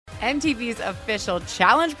MTV's official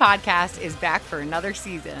Challenge podcast is back for another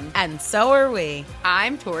season. And so are we.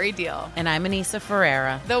 I'm Tori Deal. And I'm Anissa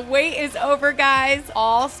Ferreira. The wait is over, guys.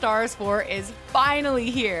 All Stars 4 is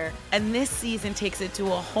finally here. And this season takes it to a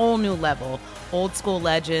whole new level. Old school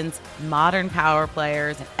legends, modern power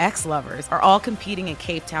players, and ex-lovers are all competing in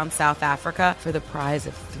Cape Town, South Africa for the prize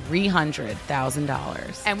of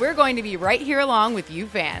 $300,000. And we're going to be right here along with you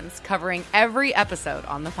fans, covering every episode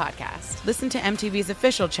on the podcast. Listen to MTV's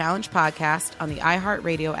official Challenge podcast on the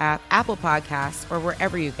iHeartRadio app, Apple Podcasts, or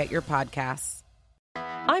wherever you get your podcasts.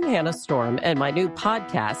 I'm Hannah Storm, and my new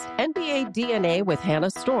podcast, NBA DNA with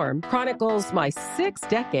Hannah Storm, chronicles my 6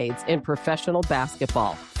 decades in professional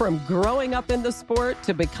basketball. From growing up in the sport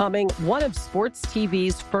to becoming one of sports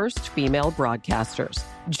TV's first female broadcasters.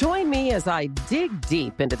 Join me as I dig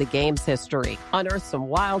deep into the game's history, unearth some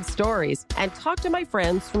wild stories, and talk to my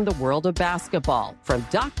friends from the world of basketball, from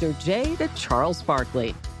Dr. J to Charles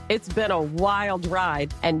Barkley. It's been a wild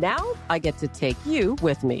ride, and now I get to take you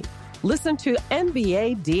with me. Listen to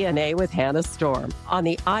NBA DNA with Hannah Storm on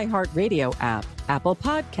the iHeartRadio app, Apple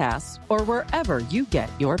Podcasts, or wherever you get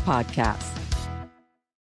your podcasts.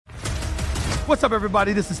 What's up,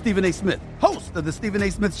 everybody? This is Stephen A. Smith, host of the Stephen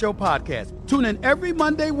A. Smith Show podcast. Tune in every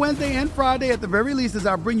Monday, Wednesday, and Friday at the very least as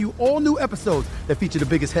I bring you all new episodes that feature the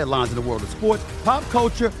biggest headlines in the world of sports, pop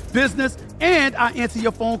culture, business, and I answer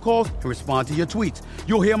your phone calls and respond to your tweets.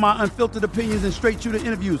 You'll hear my unfiltered opinions and straight-shooter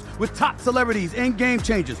interviews with top celebrities and game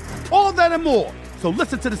changers. All that and more. So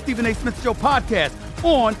listen to the Stephen A. Smith Show podcast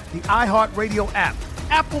on the iHeartRadio app,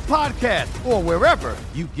 Apple Podcasts, or wherever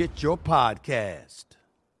you get your podcast.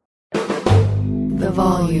 The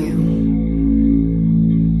volume.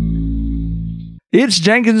 It's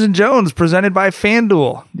Jenkins and Jonez presented by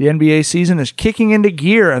FanDuel. The NBA season is kicking into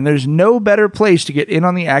gear, and there's no better place to get in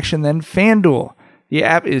on the action than FanDuel. The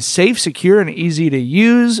app is safe, secure, and easy to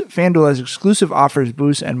use. FanDuel has exclusive offers,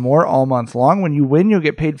 boosts, and more all month long. When you win, you'll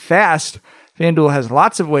get paid fast. FanDuel has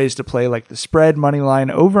lots of ways to play, like the spread, money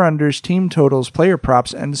line, over-unders, team totals, player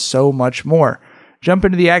props, and so much more. Jump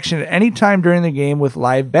into the action at any time during the game with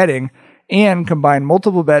live betting, and combine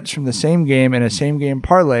multiple bets from the same game in a same-game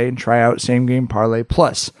parlay and try out Same Game Parlay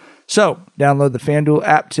Plus. So, download the FanDuel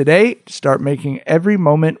app today to start making every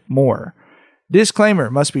moment more. Disclaimer,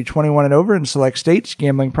 must be 21 and over in select states.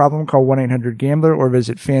 Gambling problem, call 1-800-GAMBLER or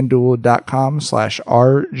visit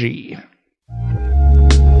FanDuel.com/RG.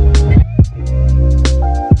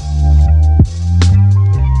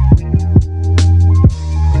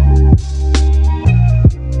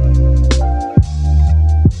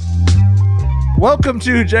 Welcome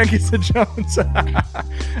to Jenkins and Jonez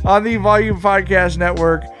on the Volume Podcast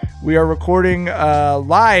Network. We are recording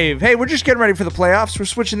live. Hey, we're just getting ready for the playoffs. We're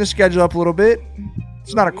switching the schedule up a little bit.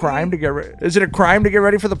 It's not a crime to get ready. Is it a crime to get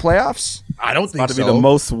ready for the playoffs? I don't think so. It's about to be the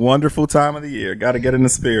most wonderful time of the year. Got to get in the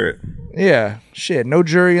spirit. Yeah, shit. No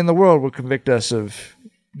jury in the world would convict us of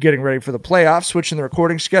getting ready for the playoffs. Switching the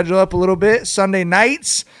recording schedule up a little bit. Sunday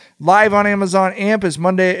nights. Live on Amazon AMP is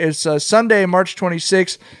Monday. It's Sunday, March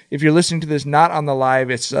 26th. If you're listening to this not on the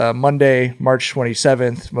live, it's Monday, March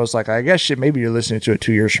 27th. Most likely, I guess. Shit, maybe you're listening to it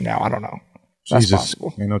 2 years from now. I don't know. That's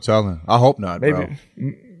possible. Ain't no telling. I hope not, maybe.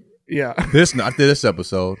 Bro. Yeah. Not this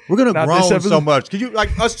episode. We're gonna grow so much. Cause you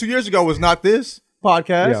like us 2 years ago was not this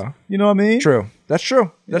podcast. Yeah. You know what I mean? True. That's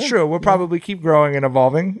true. That's true. We'll probably keep growing and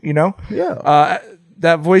evolving. You know. Yeah.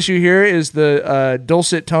 That voice you hear is the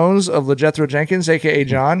dulcet tones of LeJethro Jenkins, a.k.a.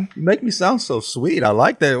 John. You make me sound so sweet. I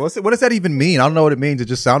like that. What does that even mean? I don't know what it means. It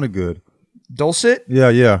just sounded good. Dulcet? Yeah.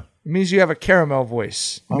 It means you have a caramel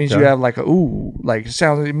voice. It means you have like a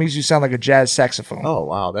it means you sound like a jazz saxophone. Oh,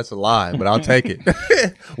 wow. That's a lie, but I'll take it.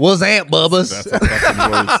 What's that, Bubbas?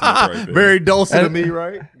 Right. Very dulcet to me,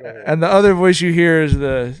 right? And the other voice you hear is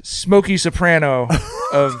the smoky soprano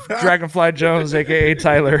of Dragonfly Jones, a.k.a.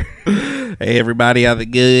 Tyler. Hey, everybody, how's it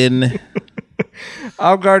going?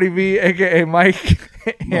 I'm Gardy B, a.k.a. Mike.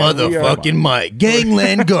 Motherfucking Mike.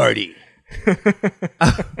 Gangland Gardy.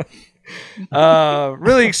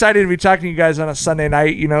 Really excited to be talking to you guys on a Sunday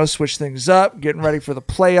night, switch things up, getting ready for the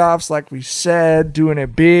playoffs, like we said, doing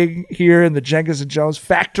it big here in the Jenkins and Jonez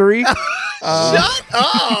factory. Shut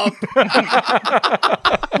up!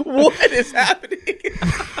 What is happening?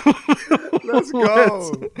 Let's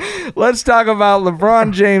go. Let's talk about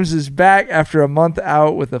LeBron James is back after a month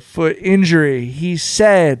out with a foot injury. He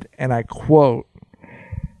said, and I quote,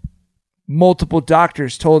 multiple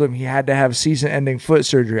doctors told him he had to have season-ending foot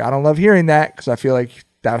surgery. I don't love hearing that because I feel like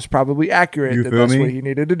that was probably accurate. That's what he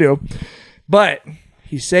needed to do. But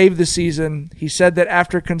he saved the season. He said that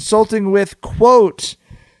after consulting with, quote,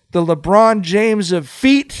 the LeBron James of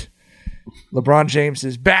feet, LeBron James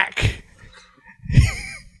is back.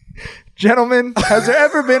 Gentlemen, has there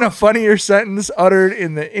ever been a funnier sentence uttered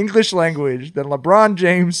in the English language than LeBron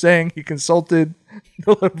James saying he consulted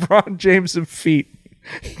the LeBron James of feet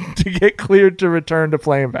to get cleared to return to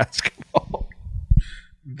playing basketball?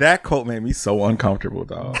 That quote made me so uncomfortable,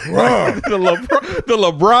 dog. the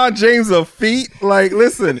LeBron James of feet. Like,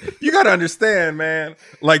 listen, you got to understand, man.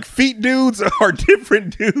 Like, feet dudes are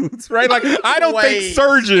different dudes, right? Like, I don't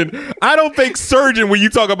think surgeon when you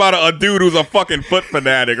talk about a dude who's a fucking foot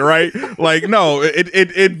fanatic, right? Like, no,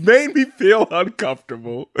 it made me feel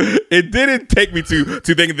uncomfortable. It didn't take me to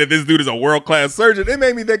thinking that this dude is a world-class surgeon. It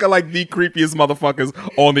made me think of like the creepiest motherfuckers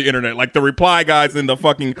on the internet, like the reply guys in the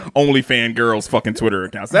fucking OnlyFans girls fucking Twitter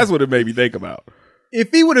accounts. That's what it made me think about.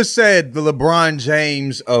 If he would have said the LeBron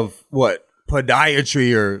James of what,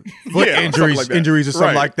 podiatry or foot injuries or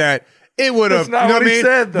something like that, it would have. You know what I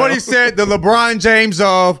mean? But he said the LeBron James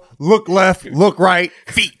of look left, look right,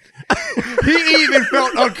 feet. He even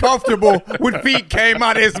felt uncomfortable when feet came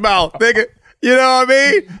out of his mouth, nigga. You know what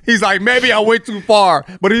I mean? He's like, maybe I went too far,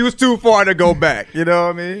 but he was too far to go back. You know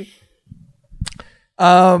what I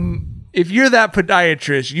mean? If you're that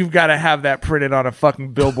podiatrist, you've got to have that printed on a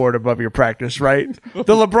fucking billboard above your practice, right? The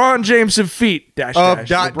LeBron James of feet,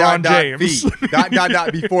 LeBron James. Feet.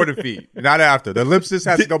 dot before the feet, not after. The ellipsis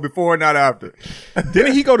has to go before, not after.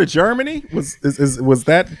 Didn't he go to Germany? Was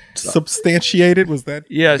that substantiated? Was that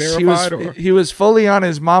verified? He was fully on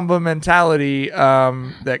his Mamba mentality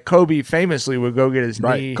that Kobe famously would go get his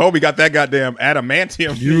knee. Kobe got that goddamn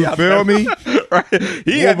adamantium. You feel me? Right.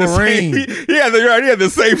 He had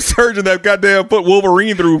the same surgeon that goddamn put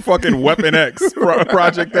Wolverine through fucking Weapon X,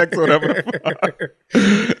 Project X, whatever.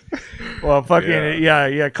 Well, fucking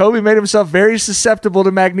yeah. Kobe made himself very susceptible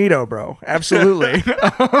to Magneto, bro. Absolutely.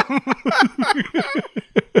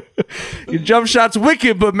 Your jump shot's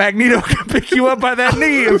wicked, but Magneto can pick you up by that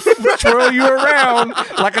knee and twirl you around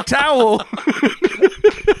like a towel.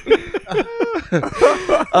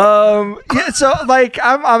 So like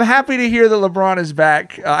I'm happy to hear that LeBron is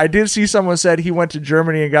back. I did see someone said he went to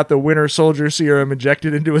Germany and got the Winter Soldier serum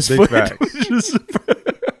injected into his foot, which is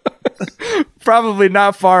probably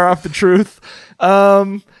not far off the truth.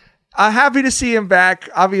 I'm happy to see him back.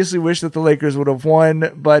 Obviously, wish that the Lakers would have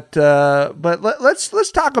won, but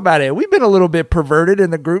let's talk about it. We've been a little bit perverted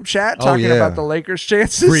in the group chat talking about the Lakers'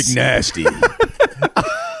 chances. Freak nasty.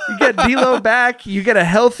 You get D'Lo back. You get a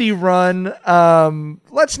healthy run.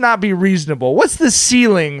 Let's not be reasonable. What's the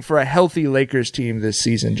ceiling for a healthy Lakers team this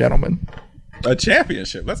season, gentlemen? A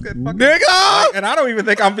championship. Let's get fucking nigga. And I don't even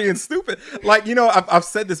think I'm being stupid. Like, you know, I've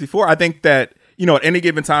said this before. I think that, you know, at any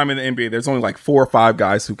given time in the NBA, there's only like 4 or 5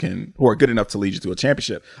 guys who are good enough to lead you to a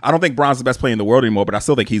championship. I don't think Bron's the best player in the world anymore, but I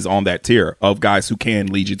still think he's on that tier of guys who can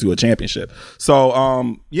lead you to a championship.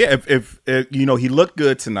 So, if you know, he looked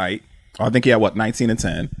good tonight. I think he had 19 and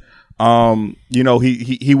 10. You know,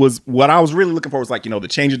 he was, what I was really looking for was like, you know, the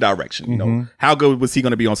change of direction. You know, how good was he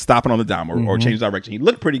going to be on stopping on the dime or change of direction? He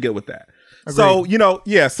looked pretty good with that. Agreed.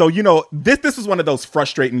 So, you know, this was one of those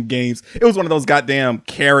frustrating games. It was one of those goddamn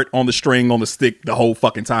carrot on the string on the stick the whole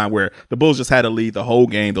fucking time where the Bulls just had to lead the whole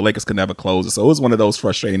game. The Lakers could never close it. So it was one of those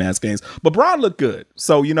frustrating ass games. But Bron looked good.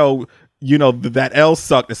 So, you know, that L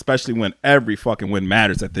sucked, especially when every fucking win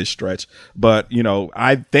matters at this stretch. But, you know,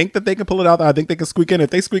 I think that they can pull it out. I think they can squeak in. If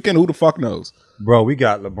they squeak in, who the fuck knows? Bro, we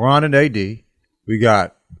got LeBron and AD. We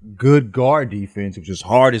got good guard defense, which is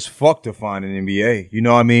hard as fuck to find in the NBA. You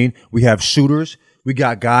know what I mean? We have shooters. We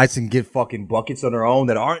got guys that can get fucking buckets on their own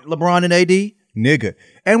that aren't LeBron and AD. Nigga.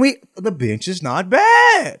 And the bench is not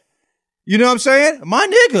bad. You know what I'm saying? My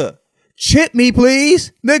nigga. Chip me,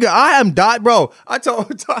 please. Nigga, I am bro. I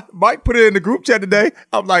told Mike, put it in the group chat today.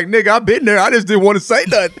 I'm like, nigga, I've been there. I just didn't want to say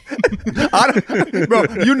nothing. Bro,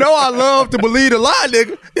 you know I love to believe a lie,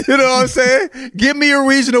 nigga. You know what I'm saying? Give me a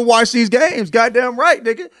reason to watch these games. Goddamn right,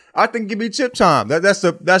 nigga. I think give me chip time. That's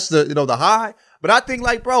the you know, the high. But I think,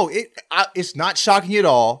 like, bro, it's not shocking at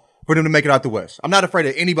all for them to make it out the West. I'm not afraid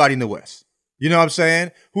of anybody in the West. You know what I'm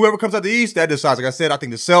saying? Whoever comes out the East, that decides. Like I said, I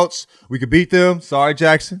think the Celtics, we could beat them. Sorry,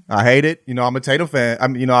 Jackson. I hate it. You know, I'm a Tatum fan.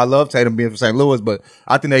 I love Tatum being from St. Louis, but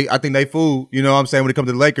I think they fool. You know what I'm saying, when it comes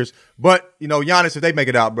to the Lakers. But, you know, Giannis, if they make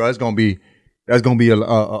it out, bro, that's gonna be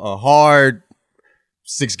a hard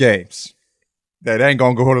 6 games. That ain't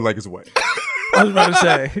gonna go the Lakers away. I was about to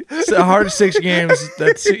say, it's a hard 6 games.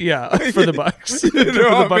 That's for the Bucks. You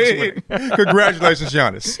know what I mean? Congratulations,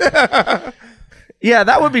 Jonez. Yeah,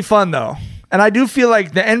 that would be fun though. And I do feel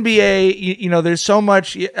like the NBA, you know, there's so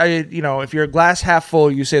much, you know, if you're glass half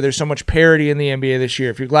full, you say there's so much parity in the NBA this year.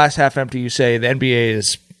 If you're glass half empty, you say the NBA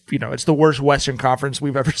is, you know, it's the worst Western Conference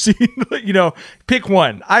we've ever seen. You know, pick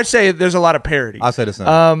one. I say there's a lot of parity. I'll say the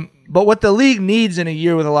same. But what the league needs in a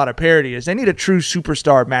year with a lot of parity is they need a true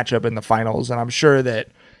superstar matchup in the finals, and I'm sure that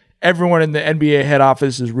everyone in the NBA head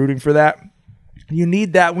office is rooting for that. You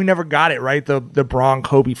need that. We never got it, right? The Bron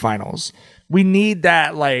Kobe finals. We need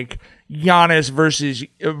that, like Giannis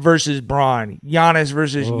versus Bron, Giannis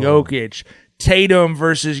versus Jokic, Tatum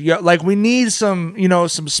versus like we need some,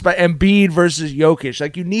 Embiid versus Jokic.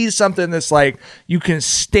 Like you need something that's like you can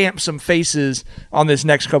stamp some faces on this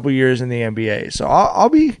next couple years in the NBA. So I'll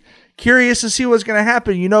be curious to see what's going to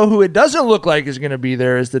happen. You know who it doesn't look like is going to be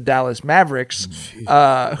there is the Dallas Mavericks,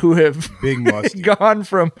 who have gone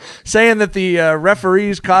from saying that the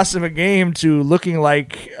referees cost them a game to looking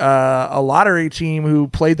like a lottery team who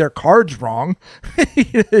played their cards wrong.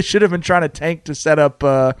 They should have been trying to tank to set up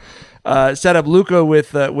Luka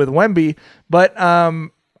with Wemby, but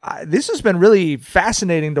this has been really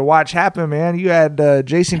fascinating to watch happen, man. You had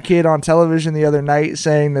Jason Kidd on television the other night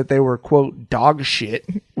saying that they were, quote, dog shit,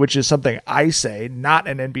 which is something I say, not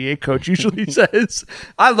an NBA coach usually says.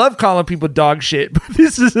 I love calling people dog shit, but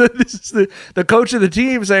this is the coach of the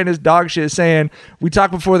team saying it's dog shit, saying we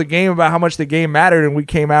talked before the game about how much the game mattered and we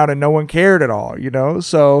came out and no one cared at all,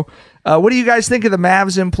 So what do you guys think of the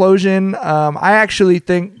Mavs implosion? I actually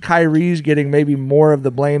think Kyrie's getting maybe more of the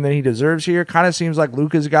blame than he deserves here. Kind of seems like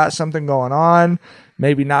Luka's got something going on,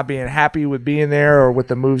 maybe not being happy with being there or with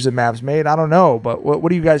the moves that Mavs made. I don't know, but what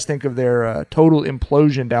do you guys think of their total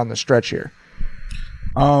implosion down the stretch here?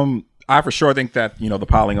 I for sure think that, the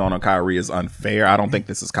piling on Kyrie is unfair. I don't think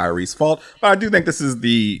this is Kyrie's fault, but I do think this is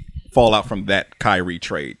the fallout from that Kyrie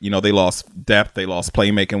trade. They lost depth, they lost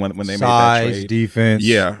playmaking when they made that trade. Defense.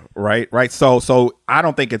 Yeah, right. So I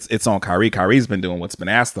don't think it's on Kyrie. Kyrie's been doing what's been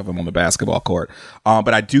asked of him on the basketball court.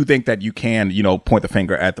 But I do think that you can, point the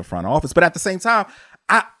finger at the front office. But at the same time,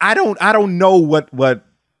 I don't know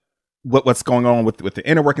what's going on with the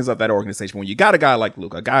inner workings of that organization. When you got a guy like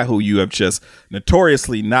Luka, a guy who you have just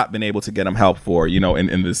notoriously not been able to get him help for,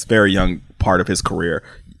 in this very young part of his career.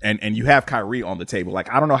 And you have Kyrie on the table.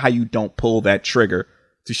 Like, I don't know how you don't pull that trigger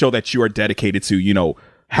to show that you are dedicated to,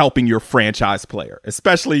 helping your franchise player,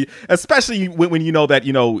 especially when you know that,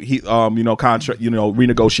 he, contract,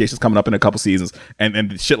 renegotiations coming up in a couple seasons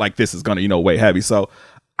and shit like this is going to, weigh heavy. So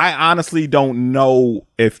I honestly don't know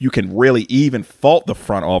if you can really even fault the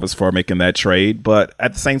front office for making that trade. But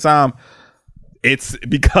at the same time, it's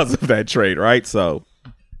because of that trade, right? So.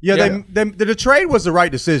 Yeah, the trade was the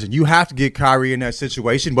right decision. You have to get Kyrie in that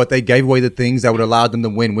situation, but they gave away the things that would allow them to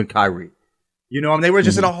win with Kyrie. They were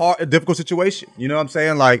just in a difficult situation. You know what I'm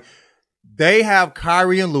saying? Like, they have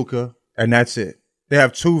Kyrie and Luka, and that's it. They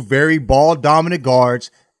have two very ball-dominant guards,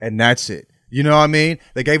 and that's it. You know what I mean?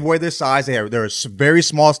 They gave away their size. They're a very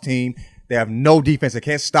small team. They have no defense. They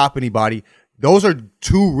can't stop anybody. Those are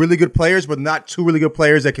two really good players, but not two really good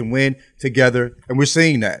players that can win together, and we're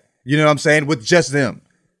seeing that. You know what I'm saying? With just them.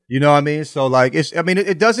 You know what I mean? So, like,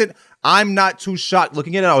 it doesn't, I'm not too shocked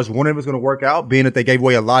looking at it. I was wondering if it was going to work out, being that they gave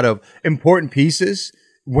away a lot of important pieces,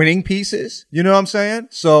 winning pieces. You know what I'm saying?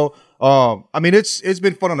 So, it's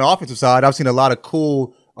been fun on the offensive side. I've seen a lot of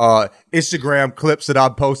cool Instagram clips that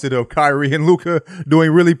I've posted of Kyrie and Luka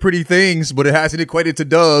doing really pretty things, but it hasn't equated to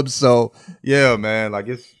dubs. So, yeah, man, like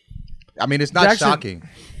it's not Jackson, shocking.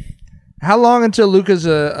 How long until Luka's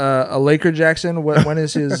a Laker, Jackson? When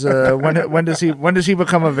is his when does he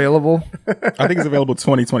become available? I think he's available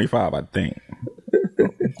 2025, I think.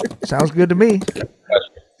 Sounds good to me.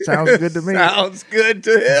 Sounds good to me. Sounds good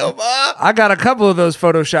to him, huh? I got a couple of those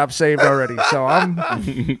Photoshop saved already, so I'm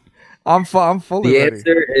fully ready.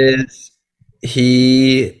 The answer is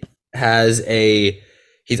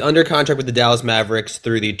he's under contract with the Dallas Mavericks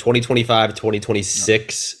through the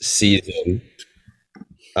 2025-2026 season.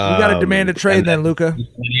 You got to demand a trade then, Luka.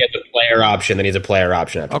 He has a player option. Then he's a player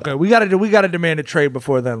option. After okay, we got to demand a trade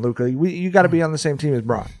before then, Luka. You got to be on the same team as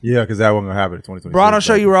Bron. Yeah, because that wasn't gonna happen in 2026. Bron will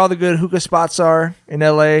show you where all the good hookah spots are in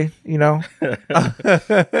LA. We'll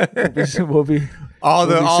be all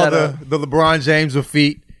the LeBron James of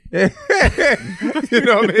feet. You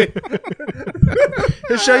know what I mean?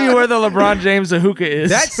 He'll show you where the LeBron James of hookah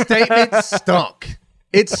is. That statement stunk.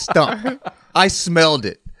 It stunk. I smelled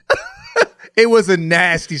it. It was a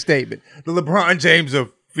nasty statement. The LeBron James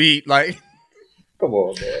of feet, like, come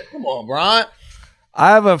on, man. Come on, Bron.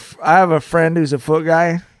 I have a friend who's a foot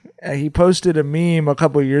guy. He posted a meme a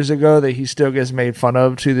couple of years ago that he still gets made fun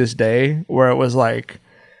of to this day, where it was like,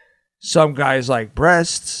 some guys like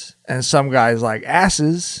breasts and some guys like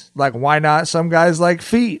asses. Like, why not some guys like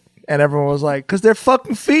feet? And everyone was like, because they're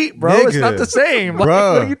fucking feet, bro. It's not the same. Like,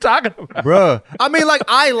 Bruh. what are you talking about? Bruh. I mean, like,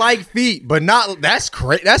 I like feet, but not, that's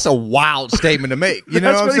crazy. That's a wild statement to make. You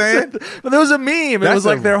know what I'm saying? But there was a meme. It was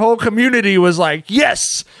like their whole community was like,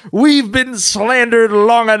 yes, we've been slandered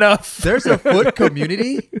long enough. There's a foot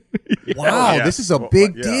community? Wow, this is a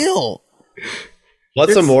big deal.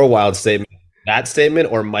 What's a more wild statement? That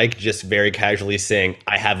statement or Mike just very casually saying,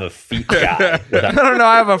 I have a feet guy? No,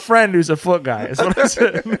 I have a friend who's a foot guy. Is what I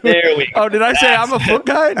said. There we go. Oh, did I say I'm a foot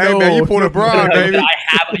guy? Hey, no, man, you pulled a Bron, baby.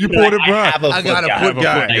 You pulled a Bron. I got a foot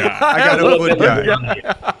guy. I got a foot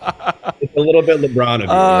guy. It's a little bit LeBron of you.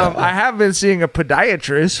 I have been seeing a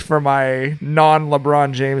podiatrist for my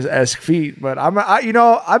non-LeBron James-esque feet, but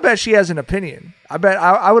I bet she has an opinion.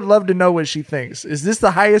 I would love to know what she thinks. Is this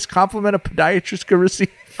the highest compliment a podiatrist could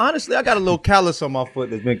receive? Honestly, I got a little callus on my foot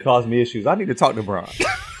that's been causing me issues. I need to talk to Bron.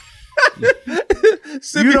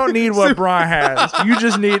 You don't need what Bron has. You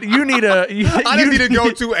just need. You need a. I need to go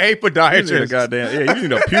to a podiatrist. Goddamn, you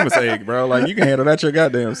need a pumice egg, bro. Like you can handle that your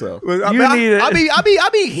goddamn self. I mean,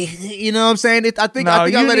 you know what I'm saying? I think I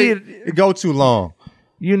let it go too long.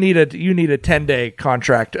 You need a 10-day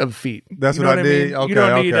contract of feet. That's what I need.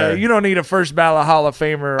 Okay, you don't need a first ballot Hall of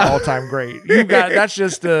Famer all time great. That's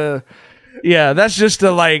just a Europe.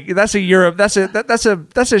 That's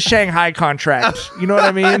a Shanghai contract. You know what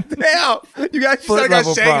I mean? Damn, you got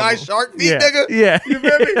Shanghai shark feet, nigga. Yeah, you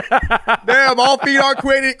feel me? Damn, all feet are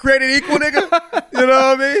created equal, nigga. You know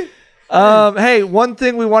what I mean? Hey, one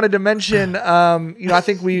thing we wanted to mention, I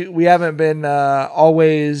think we haven't been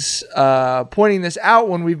always pointing this out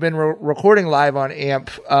when we've been recording live on AMP,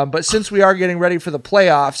 but since we are getting ready for the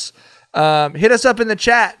playoffs, hit us up in the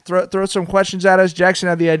chat. Throw some questions at us. Jackson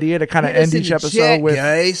had the idea to kind of end each episode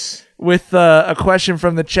with a question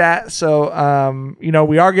from the chat. So,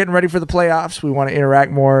 we are getting ready for the playoffs. We want to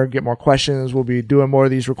interact more, get more questions. We'll be doing more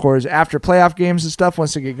of these records after playoff games and stuff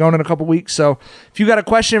once they get going in a couple weeks. So if you got a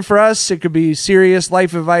question for us, it could be serious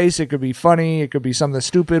life advice. It could be funny. It could be something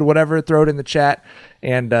stupid, whatever. Throw it in the chat,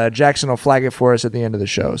 and Jackson will flag it for us at the end of the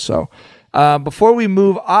show. So before we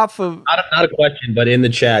move off of... Not a question, but in the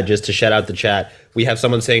chat, just to shout out the chat, we have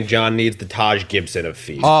someone saying John needs the Taj Gibson of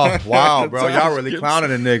feet. Oh, wow, bro. Y'all really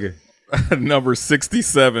clowning a nigga. Number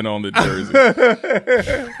 67 on the jersey.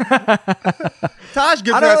 Taj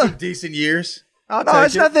Gibson has some decent years. No,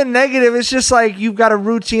 it's nothing negative. It's just like you've got a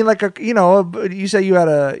routine, like you say you had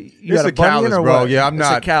a bunion callus, or bro. what? Yeah, I'm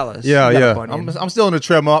not. It's a callus. Yeah. I'm still in the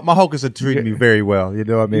treadmill. My Hocus are treating me very well. You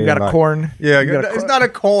know what I mean? You got a corn. Yeah, it's not a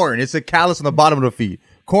corn. It's a callus on the bottom of the feet.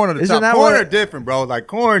 Corn on the top. Corn are different, bro. Like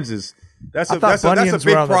corns is that's a big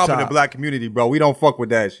problem in the black community, bro. We don't fuck with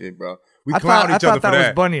that shit, bro. We clown each other for that. I thought that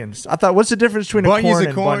was bunions. I thought, what's the difference between a corn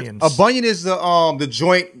and bunions? A bunion is the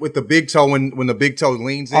joint with the big toe when the big toe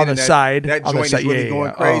leans in on the side. That joint is really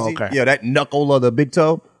going crazy. Oh, okay. Yeah, that knuckle of the big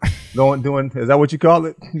toe doing. Is that what you call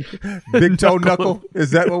it? Big toe knuckle?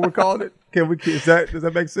 Is that what we're calling it? Does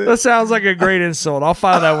that make sense? That sounds like a great insult. I'll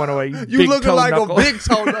file that one away. You looking like knuckle. A big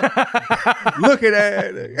toe knuckle. Look at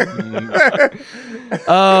that.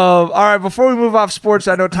 All right, before we move off sports,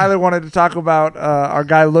 I know Tyler wanted to talk about our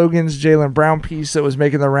guy Logan's Jaylen Brown piece that was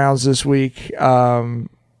making the rounds this week. Tyler,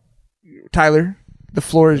 the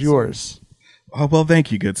floor is yours. Oh, well,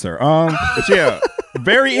 thank you, good sir. But yeah,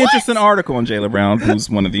 very interesting article on Jaylen Brown, who's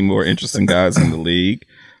one of the more interesting guys in the league.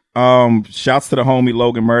 Shouts to the homie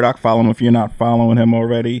Logan Murdoch. Follow him if you're not following him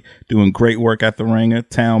already. Doing great work at the ringer,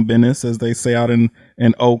 town business, as they say out in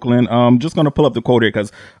Oakland. Just going to pull up the quote here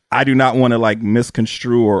because I do not want to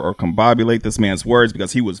misconstrue or combobulate this man's words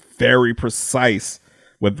because he was very precise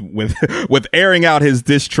with airing out his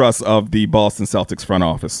distrust of the Boston Celtics front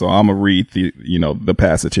office. So I'm gonna read the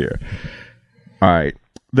passage here. All right.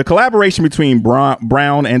 The collaboration between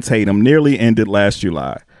Brown and Tatum nearly ended last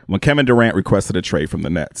July when Kevin Durant requested a trade from the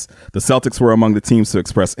Nets. The Celtics were among the teams to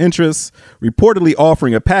express interest, reportedly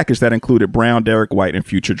offering a package that included Brown, Derek White, and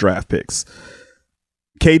future draft picks.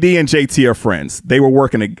 KD and JT are friends. They were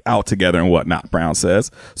working out together and whatnot, Brown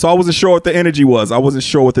says. So I wasn't sure what the energy was. I wasn't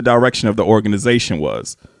sure what the direction of the organization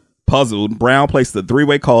was. Puzzled, Brown placed a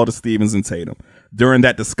three-way call to Stevens and Tatum. During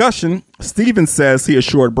that discussion, Stevens says he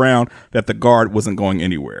assured Brown that the guard wasn't going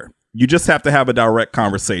anywhere. You just have to have a direct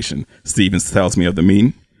conversation, Stevens tells me of the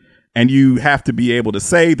meeting. And you have to be able to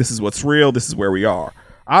say, this is what's real, this is where we are.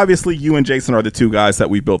 Obviously, you and Jason are the two guys that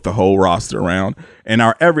we built the whole roster around, and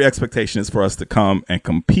our every expectation is for us to come and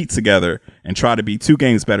compete together and try to be 2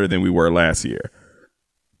 games better than we were last year.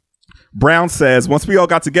 Brown says, once we all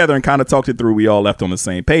got together and kind of talked it through, we all left on the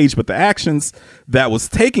same page, but the actions that was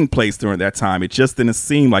taking place during that time, it just didn't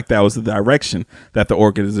seem like that was the direction that the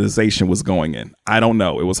organization was going in. I don't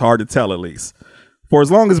know. It was hard to tell, at least. For as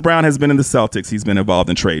long as Brown has been in the Celtics, he's been involved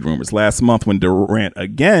in trade rumors. Last month, when Durant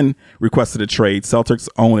again requested a trade, Celtics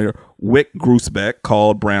owner Wick Grusbeck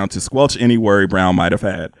called Brown to squelch any worry Brown might have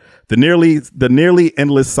had. The nearly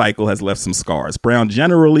endless cycle has left some scars. Brown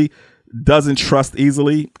generally doesn't trust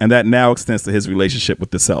easily, and that now extends to his relationship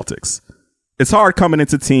with the Celtics. It's hard coming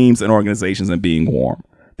into teams and organizations and being warm.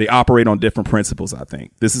 They operate on different principles, I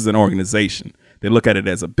think. This is an organization. They look at it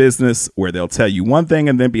as a business where they'll tell you one thing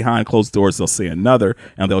and then behind closed doors they'll say another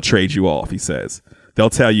and they'll trade you off, he says. They'll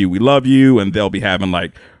tell you we love you and they'll be having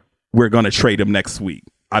like, we're going to trade him next week.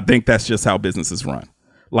 I think that's just how businesses run.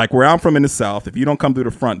 Like where I'm from in the South, if you don't come through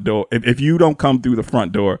the front door, if you don't come through the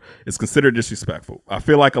front door, it's considered disrespectful. I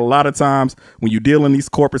feel like a lot of times when you deal in these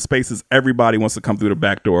corporate spaces, everybody wants to come through the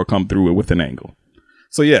back door or come through it with an angle.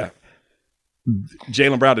 So yeah.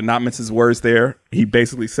 Jaylen Brown did not mince his words there. He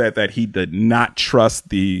basically said that he did not trust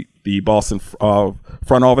the Boston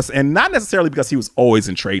front office, and not necessarily because he was always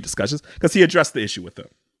in trade discussions, because he addressed the issue with them,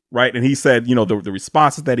 right? And he said, you know, the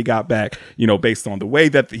responses that he got back, you know, based on the way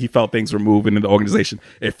that he felt things were moving in the organization,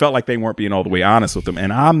 it felt like they weren't being all the way honest with him.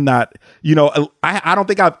 And I'm not, you know, I don't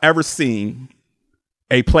think I've ever seen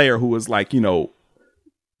a player who was like, you know,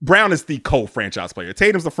 Brown is the co-franchise player.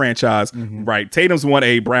 Tatum's the franchise, right? Tatum's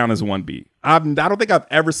 1A, Brown is 1B. I don't think I've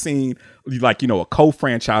ever seen like, you know, a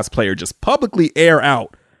co-franchise player just publicly air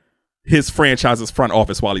out his franchise's front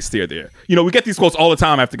office while he's still there. You know, we get these quotes all the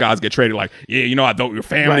time after guys get traded, like, yeah, you know, I don't your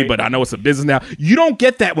family, but I know it's a business now. You don't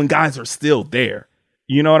get that when guys are still there.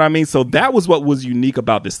 You know what I mean? So that was what was unique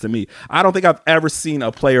about this to me. I don't think I've ever seen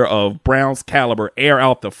a player of Brown's caliber air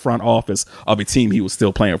out the front office of a team he was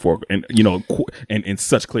still playing for, and you know, in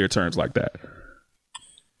such clear terms like that.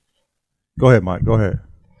 Go ahead, Mike. Go ahead.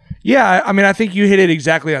 Yeah, I mean, I think you hit it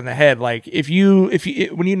exactly on the head. Like, if you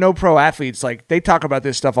when you know pro athletes, like they talk about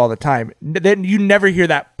this stuff all the time, then you never hear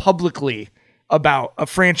that publicly about a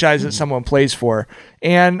franchise that someone plays for.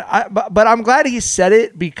 And but I'm glad he said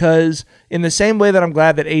it, because in the same way that I'm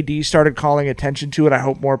glad that AD started calling attention to it, I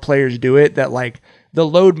hope more players do it, that like the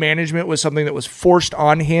load management was something that was forced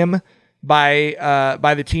on him by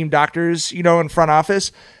the team doctors, you know, in front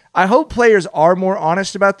office. I hope players are more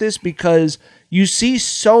honest about this, because you see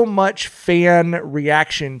so much fan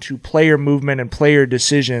reaction to player movement and player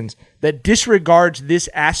decisions that disregards this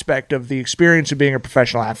aspect of the experience of being a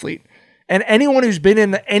professional athlete. And anyone who's been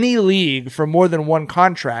in any league for more than one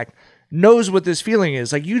contract knows what this feeling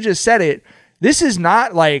is. Like you just said it, this is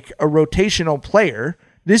not like a rotational player.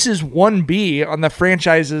 This is 1B on the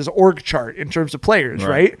franchise's org chart in terms of players,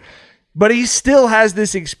 right? But he still has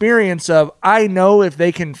this experience of, I know if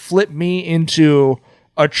they can flip me into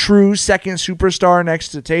a true second superstar next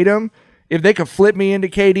to Tatum, if they could flip me into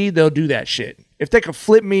KD, they'll do that shit. If they could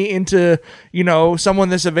flip me into, you know, someone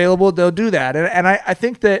that's available, they'll do that. And I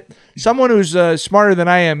think that someone who's smarter than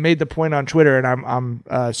I am made the point on Twitter, and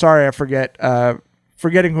I'm sorry I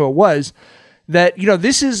forgetting who it was, that, you know,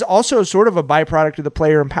 this is also sort of a byproduct of the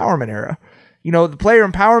player empowerment era. You know, the player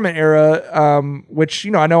empowerment era, which, you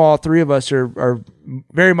know, I know all three of us are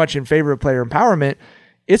very much in favor of player empowerment.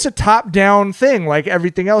 It's a top-down thing like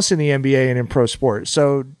everything else in the NBA and in pro sports.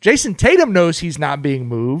 So Jason Tatum knows he's not being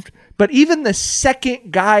moved, but even the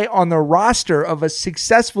second guy on the roster of a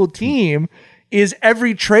successful team is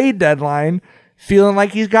every trade deadline feeling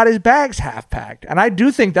like he's got his bags half-packed. And I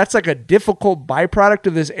do think that's like a difficult byproduct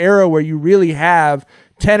of this era where you really have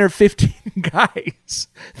 10 or 15 guys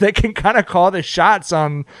that can kind of call the shots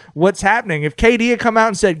on what's happening. If KD had come out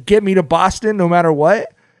and said, get me to Boston no matter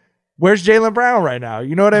what, where's Jaylen Brown right now?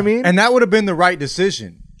 You know what I mean? And that would have been the right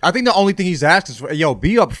decision. I think the only thing he's asked is, for, yo,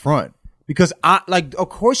 be up front. Because, of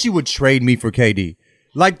course you would trade me for KD.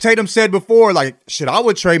 Like Tatum said before, like, shit, I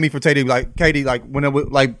would trade me for Tatum. Like, KD, like, when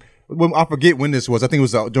I forget when this was. I think it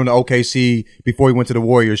was during the OKC before he went to the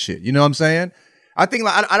Warriors shit. You know what I'm saying? I think,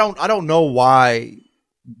 like, I don't know why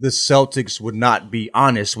the Celtics would not be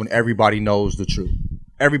honest when everybody knows the truth.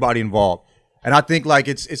 Everybody involved. And I think, like,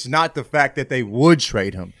 it's not the fact that they would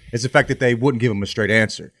trade him. It's the fact that they wouldn't give him a straight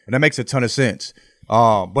answer. And that makes a ton of sense.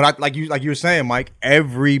 But like you were saying, Mike,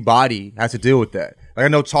 everybody has to deal with that. Like, I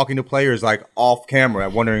know talking to players, like, off camera,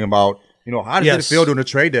 wondering about, you know, how does it feel during the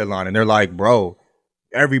trade deadline? And they're like, bro,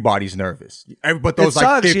 everybody's nervous. But those,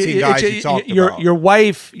 like, 15 guys you talked about. Your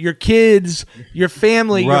wife, your kids, your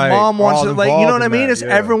family, your mom wants to, like, you know what I mean? It's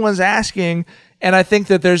everyone's asking. And I think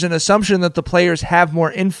that there's an assumption that the players have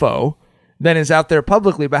more info than is out there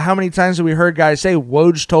publicly. But how many times have we heard guys say,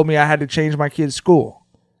 Woj told me I had to change my kid's school?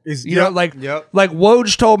 Like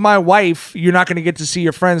Woj told my wife, you're not going to get to see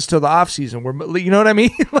your friends till the off season. You know what I mean?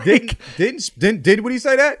 Like, did what he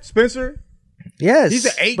say that, Spencer? Yes. He's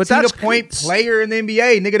an 18-point player in the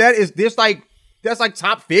NBA. Nigga, that is this, like, like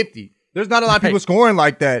top 50. There's not a lot of people scoring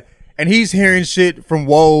like that. And he's hearing shit from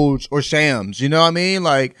Woj or Shams. You know what I mean?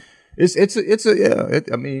 Like,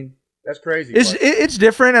 I mean, that's crazy. It's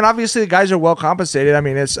different, and obviously the guys are well compensated. I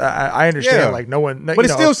mean, I understand. Like, no one, but it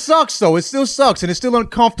still sucks, though. It still sucks, and it's still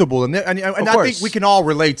uncomfortable, and I think we can all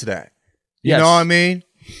relate to that. You know what I mean?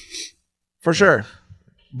 For sure.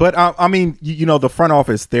 But I mean, the front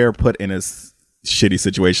office, they're put in a shitty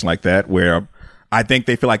situation like that where I think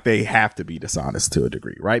they feel like they have to be dishonest to a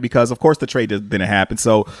degree, right? Because of course the trade didn't happen.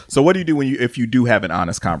 So what do you do if you do have an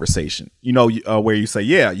honest conversation, where you say,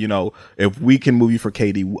 yeah, if we can move you for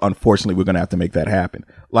KD, unfortunately, we're going to have to make that happen.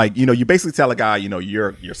 Like, you basically tell a guy,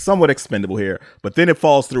 you're somewhat expendable here, but then it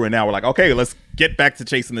falls through and now we're like, okay, let's get back to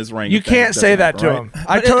chasing this ring. You can't say that to him.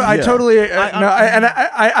 I totally,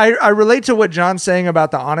 I relate to what John's saying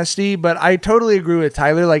about the honesty, but I totally agree with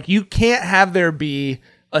Tyler. Like, you can't have there be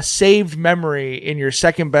a saved memory in your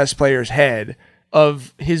second best player's head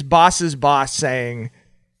of his boss's boss saying,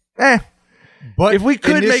 but if we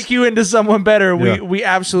could make you into someone better, we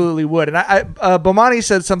absolutely would. And Bomani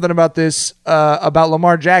said something about this, about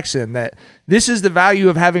Lamar Jackson, that this is the value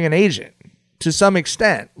of having an agent to some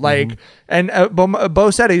extent. Like, and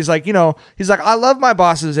Bo said it, he's like, I love my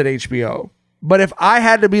bosses at HBO. But if I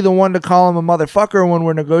had to be the one to call him a motherfucker when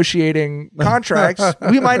we're negotiating contracts,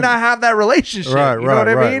 we might not have that relationship. You know what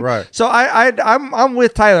I mean? Right. So I'm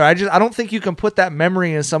with Tyler. I don't think you can put that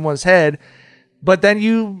memory in someone's head. But then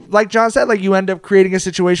you, like John said, like you end up creating a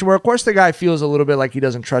situation where, of course, the guy feels a little bit like he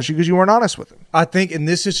doesn't trust you because you weren't honest with him. I think in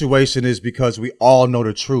this situation is because we all know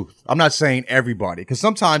the truth. I'm not saying everybody, because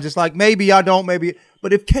sometimes it's like, maybe I don't, maybe.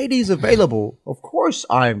 But if KD's available, of course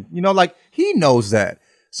I'm, like he knows that.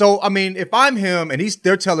 So, I mean, if I'm him and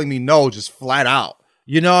they're telling me no, just flat out,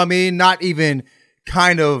 you know what I mean? Not even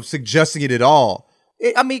kind of suggesting it at all.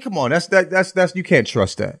 I mean, come on, that's you can't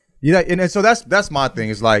trust that. And so that's my thing.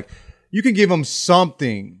 Is like, you can give them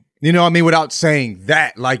something, you know what I mean, without saying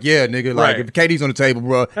that. Like, yeah, nigga, like if KD's on the table,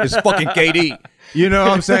 bro, it's fucking KD. You know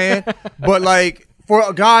what I'm saying? But like, for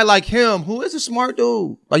a guy like him, who is a smart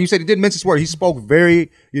dude, like you said, he didn't mince his word. He spoke very,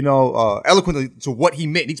 eloquently to what he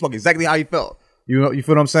meant. He spoke exactly how he felt. You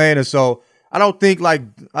feel what I'm saying? And so I don't think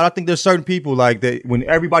there's certain people like that when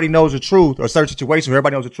everybody knows the truth, or certain situations where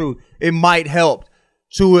everybody knows the truth, it might help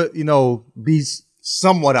to, be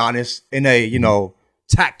somewhat honest in a,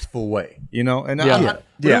 tactful way, And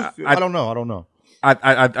I don't know.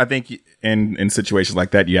 I think in situations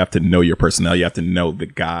like that, you have to know your personnel. You have to know the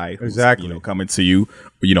guy who's, coming to you,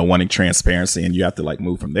 wanting transparency, and you have to like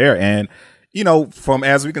move from there. And, from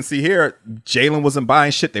as we can see here, Jalen wasn't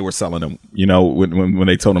buying shit they were selling him, when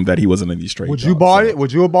they told him that he wasn't in these trades. Would you buy it?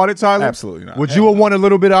 Would you have bought it, Tyler? Absolutely not. Would you have wanted a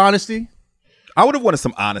little bit of honesty? I would have wanted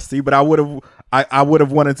some honesty, but I would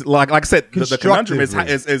have wanted to, like I said, the conundrum is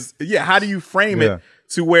how do you frame it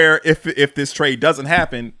to where if this trade doesn't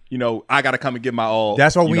happen, I got to come and give my all.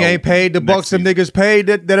 That's why we ain't paid the bucks some niggas paid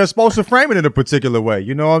that are supposed to frame it in a particular way.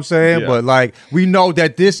 You know what I'm saying? Yeah. But like, we know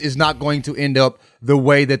that this is not going to end up the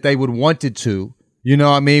way that they would want it to. You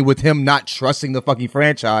know what I mean? With him not trusting the fucking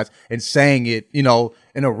franchise and saying it, in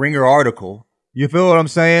a Ringer article. You feel what I'm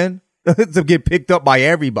saying? To get picked up by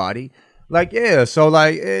everybody. Like, yeah. So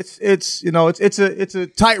like, it's a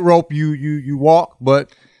tightrope you walk,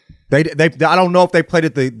 but. They I don't know if they played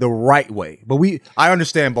it the right way, but I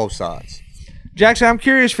understand both sides. Jackson, I'm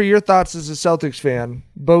curious for your thoughts as a Celtics fan,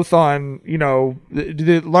 both on,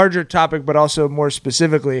 the larger topic, but also more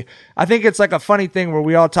specifically. I think it's like a funny thing where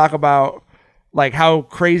we all talk about like how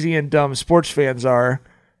crazy and dumb sports fans are.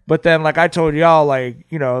 But then, like I told y'all, like,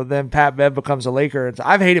 then Pat Bev becomes a Laker.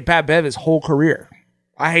 I've hated Pat Bev his whole career.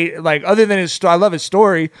 I hate, like, other than I love his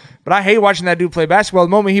story, but I hate watching that dude play basketball. The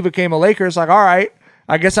moment he became a Laker, it's like, all right,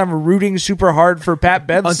 I guess I'm rooting super hard for Pat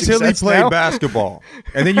Bev's until he played now. Basketball,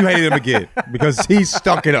 and then you hated him again because he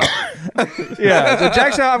stuck it up. Yeah, so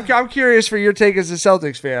Jackson, I'm curious for your take as a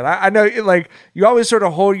Celtics fan. I know, like, you always sort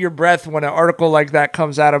of hold your breath when an article like that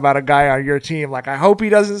comes out about a guy on your team. Like, I hope he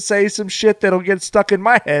doesn't say some shit that'll get stuck in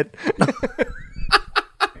my head.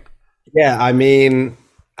 Yeah, I mean,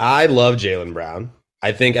 I love Jaylen Brown.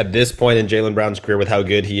 I think at this point in Jaylen Brown's career, with how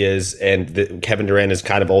good he is, and Kevin Durant is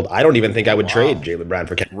kind of old, I don't even think I would trade Jaylen Brown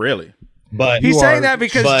for Kevin. Really? But he's saying that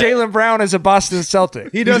because Jaylen Brown is a Boston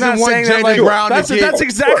Celtic. He doesn't want Jaylen Brown to get. That's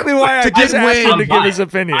exactly why I just asked him to give his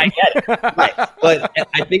opinion. I get it. Right. But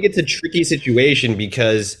I think it's a tricky situation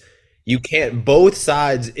because you can't, both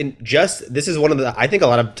sides, this is one of the, I think a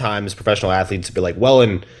lot of times professional athletes be like, well,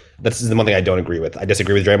 and this is the one thing I don't agree with. I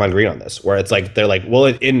disagree with Draymond Green on this, where it's like, they're like, well,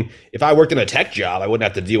 if I worked in a tech job, I wouldn't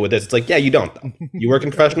have to deal with this. It's like, yeah, you don't, though. You work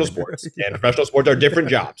in professional sports, and professional sports are different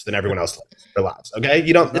jobs than everyone else their lives. Okay?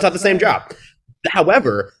 It's not the same job.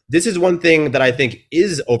 However, this is one thing that I think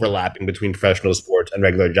is overlapping between professional sports and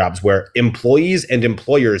regular jobs, where employees and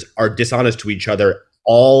employers are dishonest to each other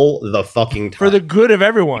all the fucking time. For the good of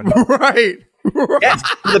everyone. Right. Yes,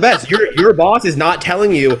 for the best. Your boss is not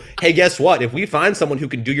telling you, hey, guess what? If we find someone who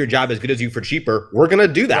can do your job as good as you for cheaper, we're going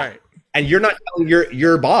to do that. Right. And you're not telling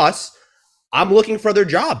your boss, I'm looking for other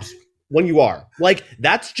jobs when you are. Like,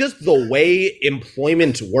 that's just the way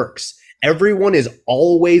employment works. Everyone is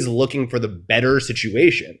always looking for the better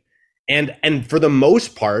situation. And for the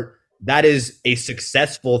most part, that is a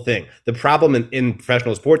successful thing. The problem in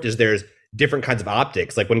professional sport is there's different kinds of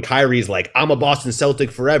optics. Like when Kyrie's like, I'm a Boston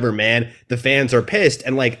Celtic forever, man. The fans are pissed.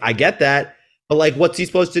 And like, I get that. But like, what's he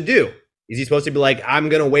supposed to do? Is he supposed to be like, I'm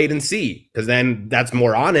going to wait and see? Because then that's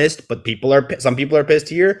more honest. But some people are pissed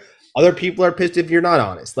here. Other people are pissed if you're not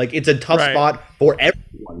honest. Like, it's a tough spot for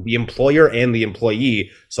everyone, the employer and the employee.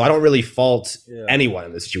 So I don't really fault anyone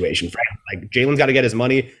in this situation. Like, Jalen's got to get his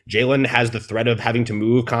money. Jalen has the threat of having to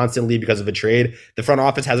move constantly because of a trade. The front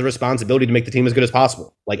office has a responsibility to make the team as good as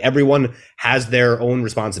possible. Like, everyone has their own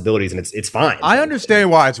responsibilities, and it's fine. I understand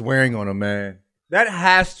why it's wearing on him, man. That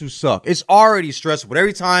has to suck. It's already stressful. But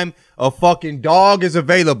every time a fucking dog is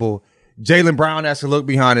available, Jaylen Brown has to look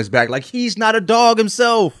behind his back like he's not a dog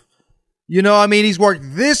himself. You know what I mean? He's worked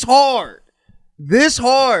this hard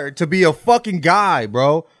to be a fucking guy,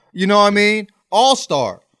 bro. You know what I mean?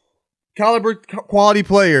 All-star, caliber, quality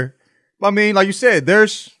player. I mean, like you said,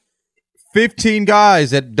 there's 15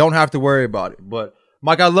 guys that don't have to worry about it. But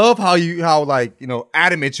Mike, I love how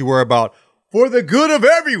adamant you were about for the good of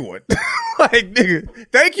everyone. Like, nigga,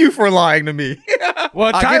 thank you for lying to me.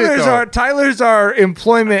 Well, Tyler's our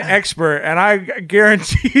employment expert, and I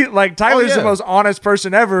guarantee, like, Tyler's the most honest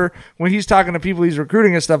person ever when he's talking to people he's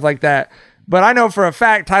recruiting and stuff like that. But I know for a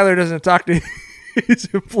fact Tyler doesn't talk to his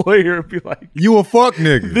employer and be like, "You a fuck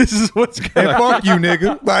nigga. This is what's going on. Fuck you,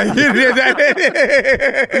 nigga." Like,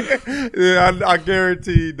 I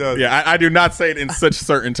guarantee he does. Yeah, I do not say it in such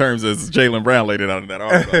certain terms as Jaylen Brown laid it out in that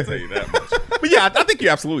article. I'll tell you that much. But yeah, I think you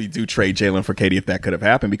absolutely do trade Jalen for KD if that could have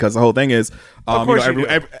happened, because the whole thing is,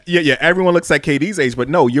 everyone looks at KD's age, but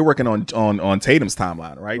no, you're working on Tatum's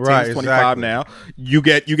timeline, right? Tatum's 25 now. You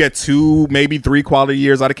get 2, maybe 3 quality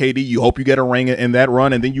years out of KD. You hope you get a ring in that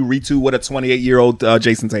run, and then you retool with a 28-year-old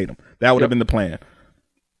Jason Tatum. That would have been the plan.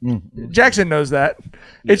 Jackson knows that.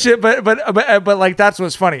 It's but like, that's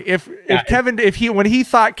what's funny. When he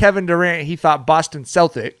thought Kevin Durant, he thought Boston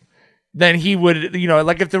Celtic. Then he would,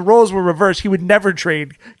 like, if the roles were reversed, he would never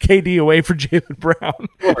trade KD away for Jaylen Brown.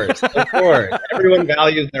 Of course. Everyone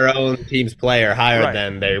values their own team's player higher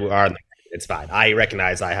than they are. It's fine. I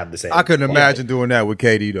recognize I have the same. I couldn't imagine doing that with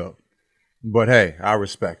KD, though. But hey, I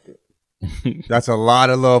respect it. That's a lot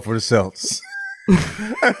of love for the Celtics.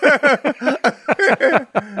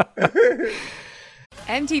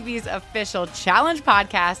 MTV's official Challenge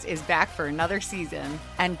podcast is back for another season.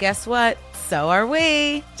 And guess what? So are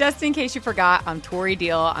we. Just in case you forgot, I'm Tori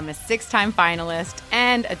Deal. I'm a 6-time finalist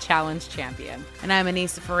and a Challenge champion. And I'm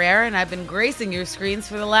Anissa Ferreira, and I've been gracing your screens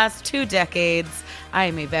for the last 2 decades. I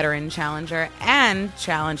am a veteran challenger and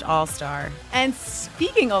Challenge All-Star. And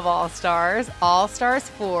speaking of All-Stars, All-Stars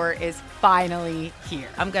 4 is finally here.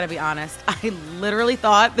 I'm going to be honest. I literally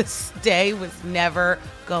thought this day was never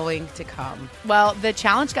going to come. Well, the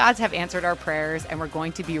Challenge gods have answered our prayers, and we're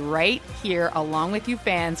going to be right here along with you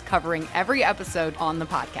fans, covering every episode on the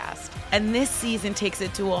podcast. And this season takes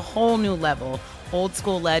it to a whole new level. Old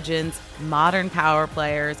school legends, modern power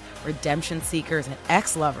players, redemption seekers, and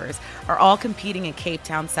ex-lovers are all competing in Cape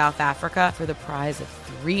Town, South Africa for the prize of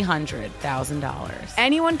 $300,000.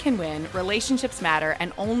 Anyone can win, relationships matter,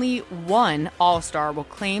 and only one All-Star will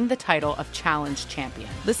claim the title of Challenge champion.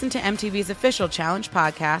 Listen to MTV's official Challenge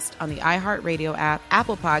podcast on the iHeartRadio app,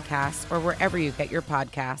 Apple Podcasts, or wherever you get your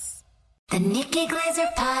podcasts. The Nikki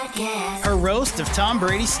Glazer Podcast. Her roast of Tom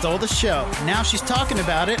Brady stole the show. Now she's talking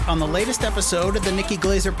about it on the latest episode of the Nikki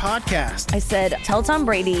Glazer Podcast. I said, tell Tom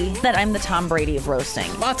Brady that I'm the Tom Brady of roasting.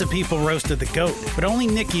 Lots of people roasted the GOAT, but only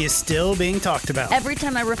Nikki is still being talked about. Every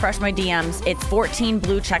time I refresh my DMs, it's 14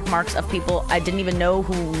 blue check marks of people I didn't even know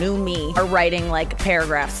who knew me are writing like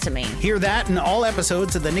paragraphs to me. Hear that in all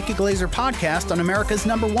episodes of the Nikki Glazer Podcast on America's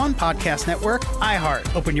 #1 podcast network,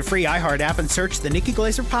 iHeart. Open your free iHeart app and search the Nikki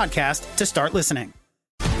Glazer Podcast to start listening.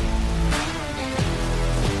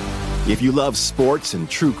 If you love sports and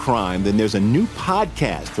true crime, then there's a new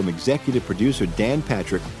podcast from executive producer Dan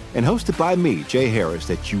Patrick and hosted by me, Jay Harris,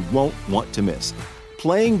 that you won't want to miss.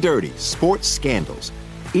 Playing Dirty: Sports Scandals.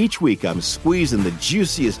 Each week, I'm squeezing the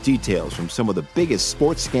juiciest details from some of the biggest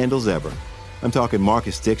sports scandals ever. I'm talking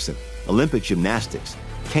Marcus Dixon, Olympic gymnastics,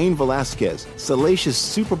 Cain Velasquez, salacious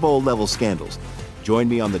Super Bowl-level scandals, Join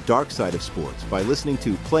me on the dark side of sports by listening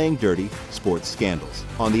to Playing Dirty Sports Scandals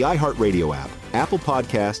on the iHeartRadio app, Apple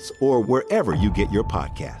Podcasts, or wherever you get your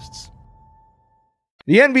podcasts.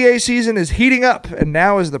 The NBA season is heating up, and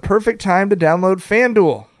now is the perfect time to download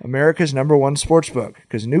FanDuel, America's #1 sportsbook,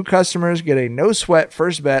 because new customers get a no-sweat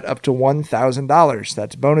first bet up to $1,000.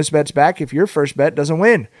 That's bonus bets back if your first bet doesn't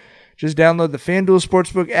win. Just download the FanDuel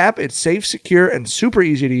Sportsbook app. It's safe, secure, and super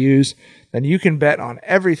easy to use. Then you can bet on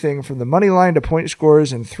everything from the money line to point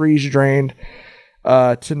scores and threes drained.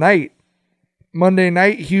 Tonight, Monday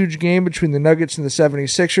night, huge game between the Nuggets and the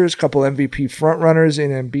 76ers. Couple MVP frontrunners in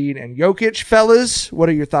Embiid and Jokic. Fellas, what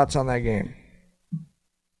are your thoughts on that game?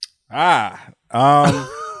 That's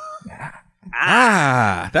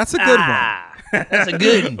a good one. That's a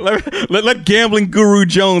good one. Let gambling guru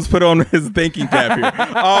Jones put on his thinking cap here.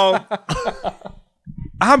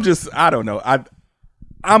 I don't know.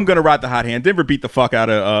 I'm gonna ride the hot hand. Denver beat the fuck out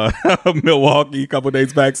of Milwaukee a couple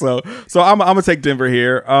days back, so I'm gonna take Denver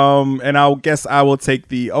here. And I guess I will take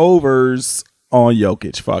the overs on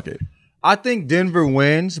Jokic. Fuck it. I think Denver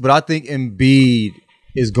wins, but I think Embiid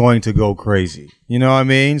is going to go crazy. You know what I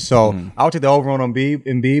mean? So I'll take the over on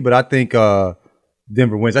Embiid, but I think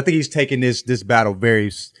Denver wins. I think he's taking this battle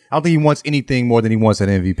very. I don't think he wants anything more than he wants an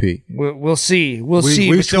MVP. We'll see. We'll see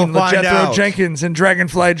we between find Jethro out. Jenkins and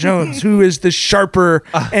Dragonfly Jones, who is the sharper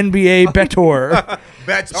NBA bettor.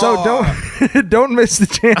 So don't miss the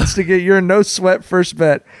chance to get your no sweat first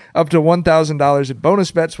bet up to $1,000 in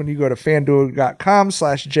bonus bets when you go to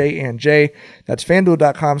FanDuel.com/JandJ. That's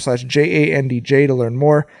FanDuel.com/JandJ to learn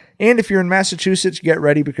more. And if you're in Massachusetts, get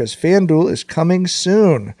ready because FanDuel is coming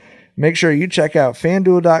soon. Make sure you check out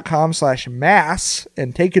FanDuel.com/mass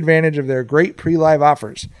and take advantage of their great pre-live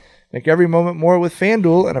offers. Make every moment more with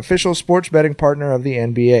FanDuel, an official sports betting partner of the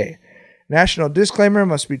NBA. National disclaimer: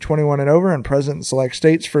 must be 21 and over and present in select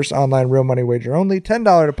states. First online real money wager only.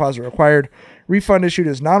 $10 deposit required. Refund issued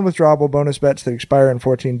as non-withdrawable bonus bets that expire in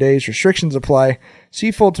 14 days. Restrictions apply.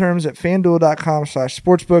 See full terms at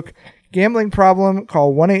FanDuel.com/sportsbook. Gambling problem?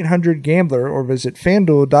 Call 1-800-GAMBLER or visit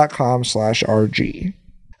FanDuel.com/RG.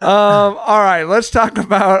 All right, let's talk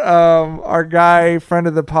about our guy, friend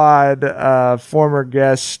of the pod, former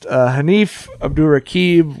guest, Hanif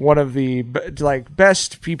Abdurraqib, one of the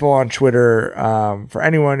best people on Twitter. For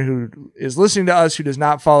anyone who is listening to us who does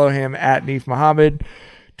not follow him, at Neef Muhammad,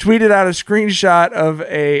 tweeted out a screenshot of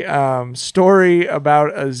a story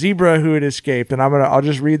about a zebra who had escaped, and I'll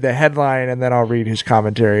just read the headline and then I'll read his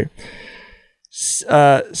commentary.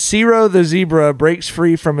 Ciro the zebra breaks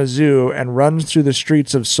free from a zoo and runs through the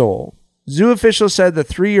streets of Seoul. Zoo officials said the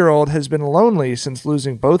 3-year-old has been lonely since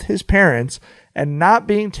losing both his parents and not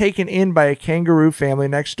being taken in by a kangaroo family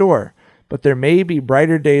next door. But there may be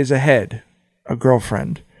brighter days ahead. A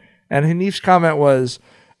girlfriend. And Hanif's comment was,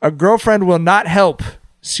 a girlfriend will not help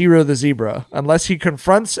Ciro the zebra unless he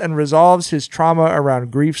confronts and resolves his trauma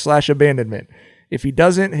around grief/abandonment. If he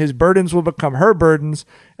doesn't, his burdens will become her burdens,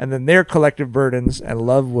 and then their collective burdens, and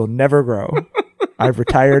love will never grow. I've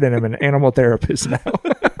retired and I'm an animal therapist now.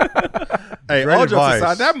 Hey, all jokes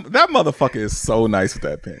aside, that motherfucker is so nice with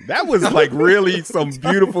that pen. That was like really some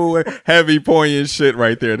beautiful, heavy, poignant shit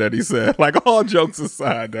right there that he said. Like, all jokes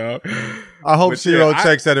aside, dog. I hope Ciro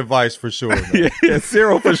takes that advice for sure. Yeah,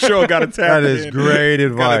 Ciro for sure got to tap that in. That is great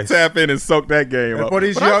advice. Got to tap in and soak that game up. For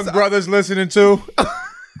these young brothers listening to...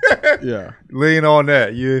 Yeah, lean on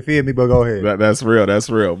that. You feel me? But go ahead. That's real. That's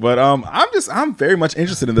real. But I'm very much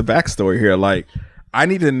interested in the backstory here. Like, I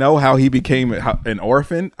need to know how he became an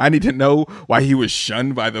orphan. I need to know why he was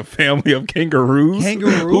shunned by the family of kangaroos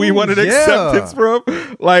who he wanted acceptance from.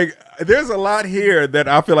 Like, there's a lot here that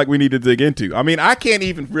I feel like we need to dig into. I mean, I can't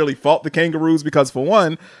even really fault the kangaroos because, for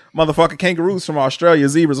one, motherfucking kangaroos from Australia,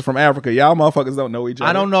 zebras are from Africa. Y'all motherfuckers don't know each other.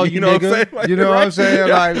 I don't know you, know nigga. What I'm saying? Like, you know what I'm saying?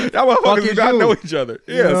 Like, y'all motherfuckers do not know each other.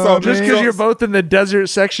 Yeah, you know so just because you're both in the desert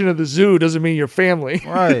section of the zoo doesn't mean you're family.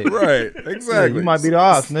 Right. Right. Exactly. Yeah, you might be the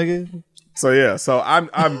ops, nigga. So yeah,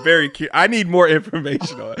 I'm very curious. I need more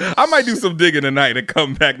information on it. I might do some digging tonight and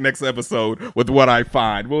come back next episode with what I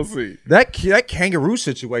find. We'll see. That kangaroo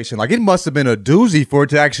situation, like, it must have been a doozy for it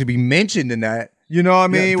to actually be mentioned in that. You know what I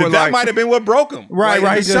mean? Yeah, that might have been what broke him. Right,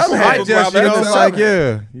 like, right.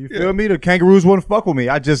 You feel me? The kangaroos wouldn't fuck with me.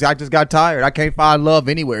 I just got tired. I can't find love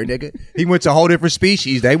anywhere, nigga. He went to a whole different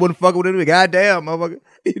species. They wouldn't fuck with him. Goddamn, motherfucker.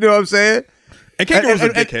 You know what I'm saying? And kangaroos are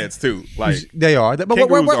dickheads too. Like, they are. But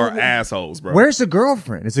kangaroos are assholes, bro. Where's the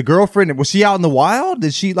girlfriend? Is the girlfriend? Was she out in the wild?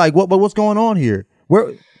 Did she like what's going on here?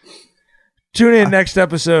 Where? Tune in next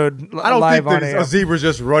episode. I don't live think a zebra's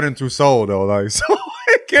just running through Seoul though. Like, so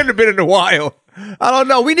it can't have been in the wild. I don't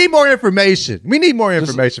know. We need more information.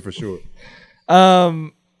 For sure.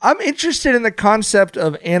 I'm interested in the concept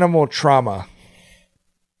of animal trauma.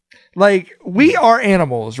 Like, we are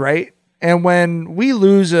animals, right? And when we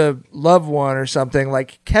lose a loved one or something,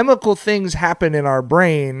 like, chemical things happen in our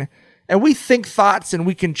brain, and we think thoughts, and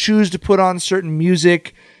we can choose to put on certain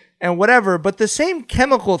music and whatever, but the same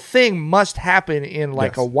chemical thing must happen in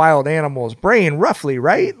like a wild animal's brain, roughly,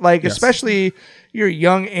 right? Like, especially you're a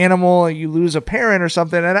young animal and you lose a parent or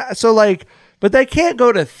something. And so like, but they can't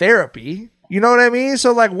go to therapy. You know what I mean?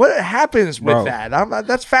 So like, what happens with that?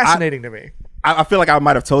 That's fascinating to me. I feel like I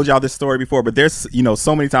might have told y'all this story before, but there's,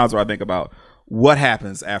 so many times where I think about what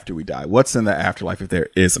happens after we die. What's in the afterlife if there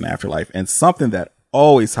is an afterlife? And something that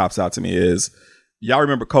always hops out to me is, y'all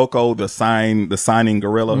remember Coco, the signing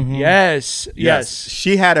gorilla? Mm-hmm. Yes.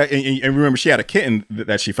 She had and remember she had a kitten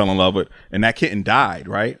that she fell in love with, and that kitten died,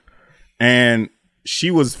 right? And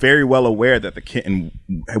she was very well aware that the kitten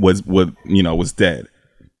was dead.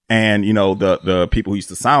 And, the people who used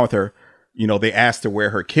to sign with her, they asked her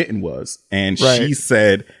where her kitten was. And she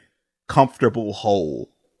said, comfortable hole.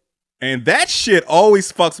 And that shit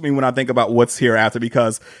always fucks me when I think about what's hereafter,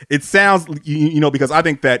 because it sounds, because I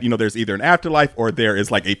think that, there's either an afterlife or there is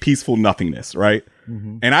like a peaceful nothingness, right?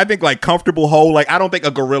 Mm-hmm. And I think like comfortable hole, like I don't think a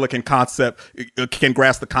gorilla can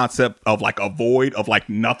grasp the concept of like a void of like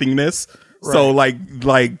nothingness. Right. So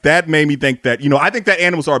like that made me think that, I think that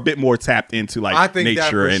animals are a bit more tapped into like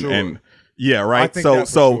nature and yeah, right.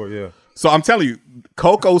 So I'm telling you,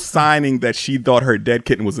 Coco signing that she thought her dead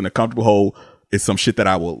kitten was in a comfortable hole is some shit that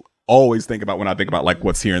I will always think about when I think about like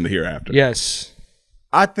what's here in the hereafter. Yes.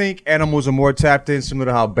 I think animals are more tapped in, similar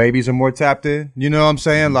to how babies are more tapped in. You know what I'm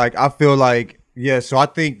saying? Like, I feel like, so I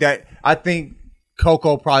think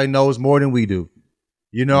Coco probably knows more than we do.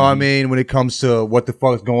 You know what I mean? When it comes to what the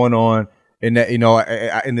fuck's going on in that,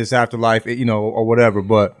 in this afterlife, or whatever.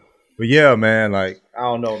 But yeah, man, like, I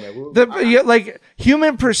don't know, man. Like,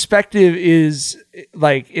 human perspective is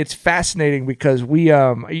like, it's fascinating because we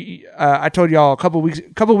I told y'all a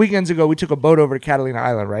couple weekends ago we took a boat over to Catalina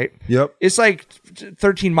Island, right? Yep. It's like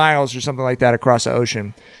 13 miles or something like that across the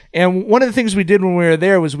ocean. And one of the things we did when we were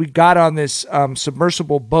there was we got on this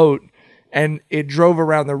submersible boat and it drove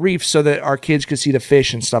around the reef so that our kids could see the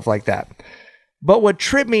fish and stuff like that. But what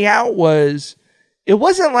tripped me out was, it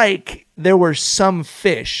wasn't like there were some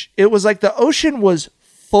fish. It was like the ocean was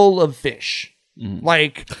full of fish. Mm-hmm.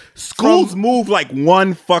 Like, schools move like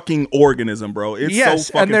one fucking organism, bro. It's so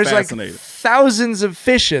fucking and there's fascinating. Like thousands of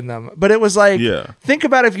fish in them. But it was like, think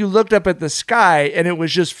about if you looked up at the sky and it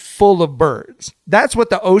was just full of birds. That's what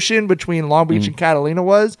the ocean between Long Beach and Catalina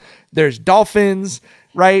was. There's dolphins,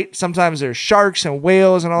 right? Sometimes there's sharks and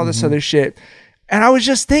whales and all this other shit. And I was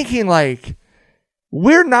just thinking, like,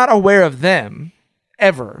 we're not aware of them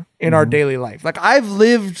ever in our daily life. Like, I've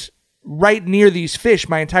lived right near these fish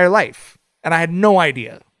my entire life, and I had no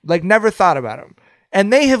idea. Like, never thought about them.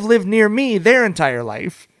 And they have lived near me their entire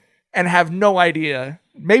life and have no idea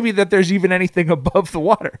maybe that there's even anything above the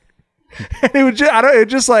water. And it was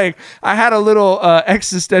just, I had a little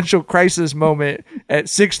existential crisis moment at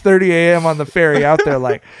 6:30 a.m. on the ferry out there.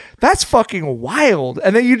 Like, that's fucking wild.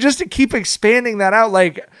 And then you just keep expanding that out.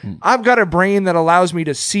 Like, I've got a brain that allows me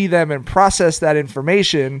to see them and process that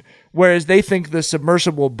information, whereas they think the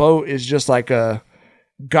submersible boat is just like a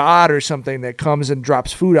god or something that comes and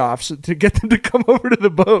drops food off to get them to come over to the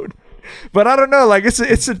boat. But I don't know. Like, it's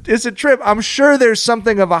a trip. I'm sure there's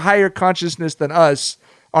something of a higher consciousness than us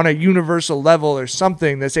on a universal level or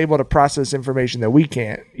something that's able to process information that we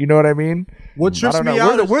can't. You know what I mean? What trips me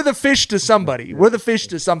out we're the fish to somebody. We're the fish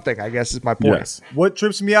to something, I guess is my point. Yes. What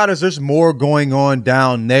trips me out is there's more going on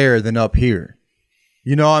down there than up here.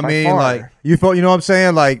 You know what I mean? Far. Like, you know what I'm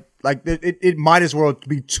saying? Like it might as well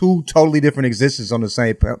be two totally different existences on the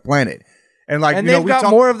same planet. And like, they've got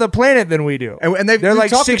more of the planet than we do. And they're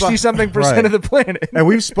like 60-something percent of the planet. And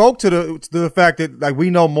we've spoke to the fact that like we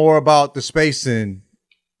know more about the space than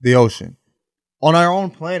the ocean on our own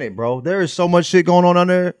planet, bro. There is so much shit going on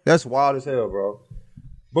there. That's wild as hell, bro.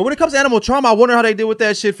 But when it comes to animal trauma, I wonder how they deal with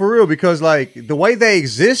that shit for real, because like the way they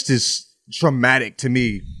exist is traumatic to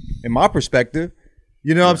me, in my perspective.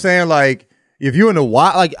 You know what I'm saying? Like, if you're in the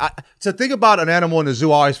wild, like, to think about an animal in the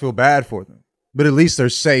zoo, I always feel bad for them. But at least they're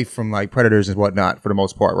safe from like predators and whatnot for the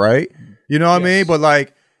most part, right? You know what I mean? But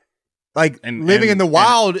like living in the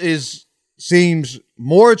wild seems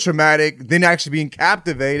more traumatic than actually being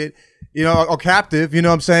captivated, or captive, you know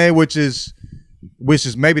what I'm saying? Which is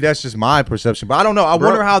maybe that's just my perception, but I don't know. I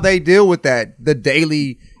wonder how they deal with that, the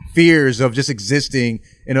daily fears of just existing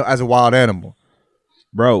as a wild animal.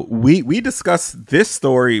 Bro, we discussed this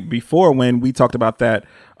story before when we talked about that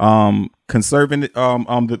conserving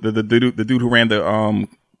the dude who ran the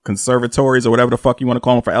conservatories or whatever the fuck you want to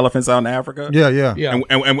call them for elephants out in Africa. Yeah.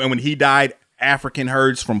 And when he died, African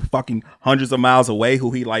herds from fucking hundreds of miles away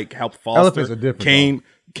who he like helped foster Elephants are different,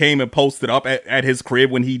 came and posted up at his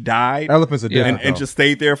crib when he died. Elephants are different, and just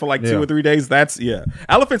stayed there for like 2 or 3 days.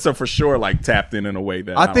 Elephants are for sure like tapped in a way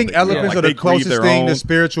that I think elephants are the closest thing to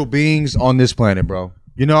spiritual beings on this planet, bro.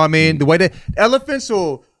 You know what I mean? The way that elephants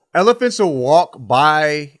will walk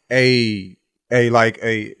by the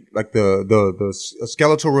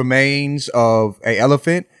skeletal remains of a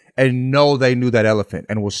elephant and know they knew that elephant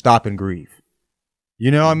and will stop and grieve. You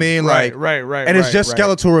know what I mean? Right. And it's just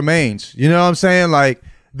skeletal remains. You know what I'm saying? Like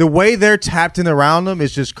the way they're tapped in around them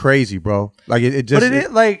is just crazy, bro. Like it just.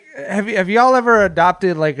 But like, have y'all ever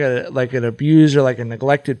adopted like an abused or like a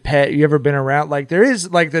neglected pet? You ever been around? Like there is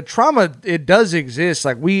like the trauma. It does exist.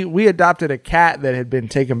 Like we adopted a cat that had been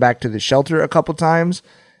taken back to the shelter a couple times.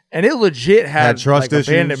 And it legit had trust like issues.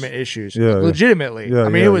 Abandonment issues. Yeah, legitimately. Yeah, I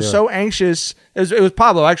mean, it was so anxious. It was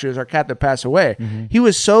Pablo, actually. It was our cat that passed away. Mm-hmm. He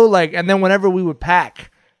was so like, and then whenever we would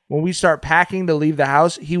pack, when we start packing to leave the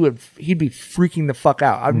house, he'd be freaking the fuck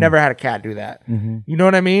out. I've never had a cat do that. Mm-hmm. You know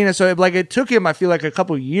what I mean? And so it took him, I feel like, a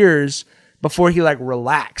couple years before he like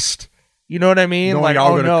relaxed. You know what I mean? Knowing like,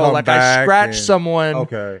 y'all oh gonna no, come like back I scratched and- someone.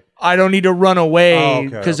 Okay. I don't need to run away Oh,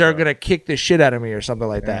 because they're going to kick the shit out of me or something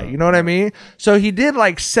like that. You know what I mean? So he did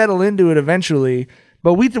like settle into it eventually.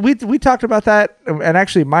 But we talked about that, and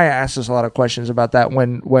actually Maya asked us a lot of questions about that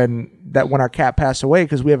when our cat passed away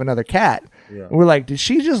because we have another cat. Yeah. And we're like, did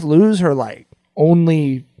she just lose her like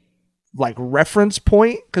only like reference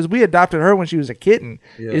point? Because we adopted her when she was a kitten.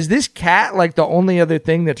 Yeah. Is this cat like the only other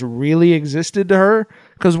thing that's really existed to her?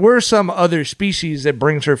 Because we're some other species that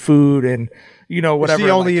brings her food and whatever. Is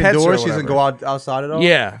she only like, indoors? She doesn't go outside at all?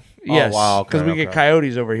 Yeah. Yes. Oh, wow. Because we get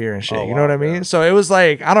coyotes over here and shit. You know what I mean? So it was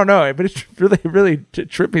like, I don't know, but it really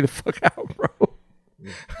tripped me the fuck out, bro.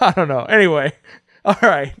 I don't know. Anyway. All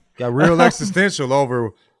right. Got real existential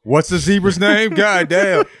over what's the zebra's name? God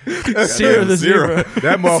damn. Cyril the zebra.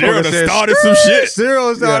 That motherfucker said, started some shit.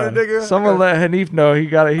 Cyril started, nigga. Someone let Hanif know he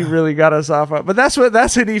really got us off. But that's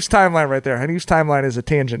Hanif's timeline right there. Hanif's timeline is a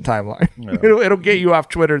tangent timeline. Yeah. It'll get you off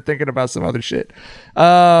Twitter thinking about some other shit.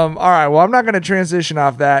 All right. Well, I'm not going to transition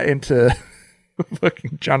off that into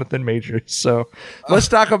fucking Jonathan Majors. So let's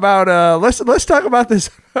talk about let's talk about this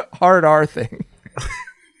hard R thing.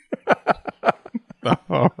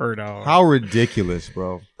 How ridiculous,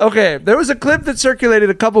 bro. Okay, there was a clip that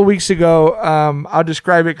circulated a couple weeks ago. I'll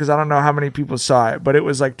describe it because I don't know how many people saw it, but it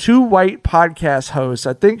was like two white podcast hosts.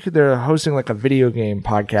 I think they're hosting like a video game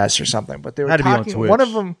podcast or something, but they were talking. One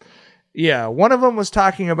of them was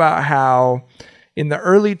talking about how in the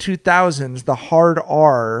early 2000s, the hard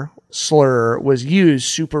R slur was used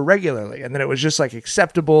super regularly, and then it was just like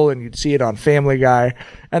acceptable, and you'd see it on Family Guy.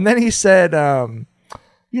 And then he said, I'm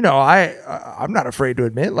not afraid to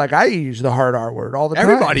admit, like I use the hard R word all the time.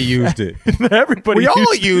 Everybody used it. We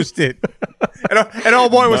all used it. And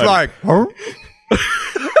old boy was like, huh?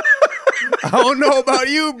 I don't know about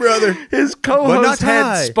you, brother. His co-host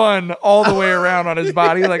head spun all the way around on his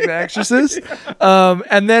body like the Exorcist.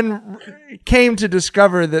 And then came to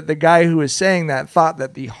discover that the guy who was saying that thought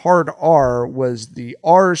that the hard R was the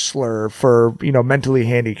R slur for, mentally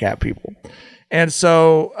handicapped people. And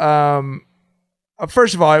so,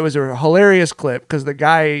 first of all, it was a hilarious clip because the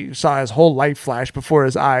guy saw his whole life flash before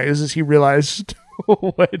his eyes as he realized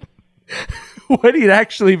what he'd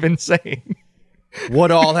actually been saying.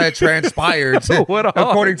 What all had transpired,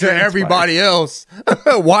 according to everybody else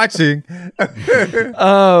watching.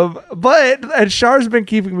 And Char's been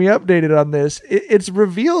keeping me updated on this. It's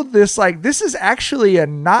revealed this is actually a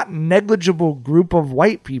not negligible group of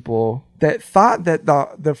white people that thought that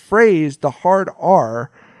the phrase the hard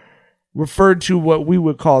R referred to what we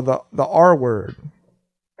would call the R word.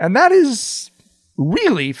 And that is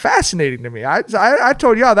really fascinating to me. I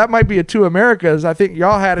told y'all that might be a 2 Americas. I think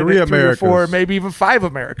y'all had it in 3 or 4, maybe even 5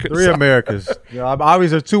 Americas. 3 Americas. Obviously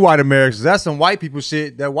there's 2 white Americas. That's some white people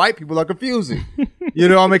shit that white people are confusing. You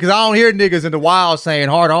know what I mean? Because I don't hear niggas in the wild saying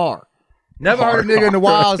hard R. Never heard a nigga in the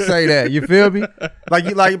wild say that. You feel me? Like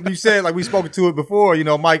you said, like we spoke to it before,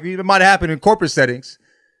 Mike, it might happen in corporate settings.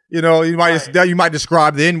 You might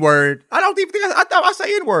describe the N-word. I don't even think I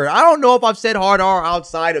say N-word. I don't know if I've said hard R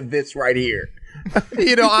outside of this right here.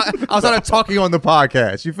 Outside of talking on the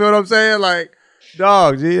podcast. You feel what I'm saying? Like,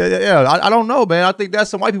 dog, I don't know, man. I think that's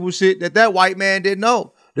some white people shit that white man didn't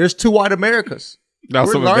know. There's 2 white Americas.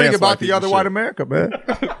 We're learning about the other white America, man.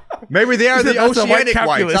 Maybe they are the oceanic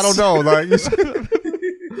whites. I don't know. Like,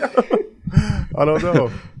 I don't know.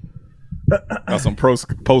 That's some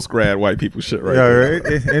post grad white people shit, right? Yeah, there.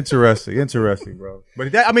 right. Interesting, bro.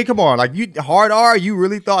 But that, I mean, come on, like you hard R, you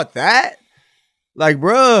really thought that? Like,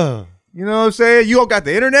 bro, you know what I'm saying? You don't got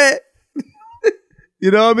the internet.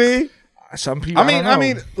 You know what I mean? Some people. I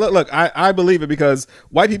mean, look. I believe it because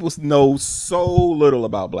white people know so little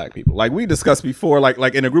about black people. Like we discussed before,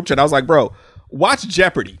 like in a group chat, I was like, bro, watch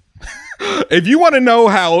Jeopardy. If you want to know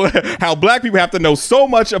how black people have to know so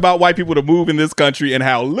much about white people to move in this country and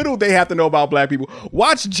how little they have to know about black people,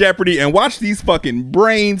 watch Jeopardy and watch these fucking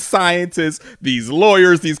brain scientists, these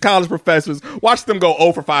lawyers, these college professors, watch them go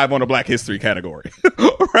 0 for 5 on the Black History category.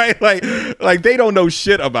 Right? Like they don't know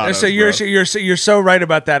shit about us. So you're so right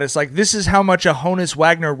about that. It's like this is how much a Honus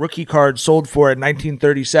Wagner rookie card sold for in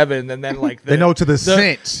 1937, and then like they know to the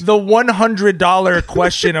cent. The $100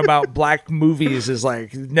 question about black movies is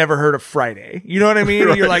like never heard of Friday. You know what I mean?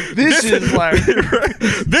 Right. You're like, this is like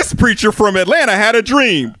this preacher from Atlanta had a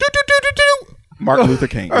dream. Martin Luther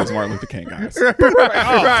King. It was Martin Luther King, guys.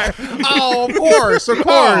 Right. Oh, of course.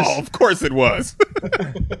 Oh, of course it was.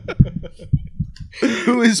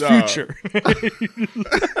 Who is Future?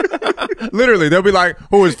 Literally, they'll be like,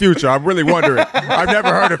 who is Future? I'm really wondering. I've never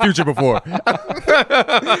heard of Future before.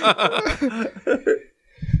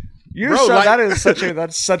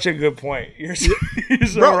 That's such a good point. You're so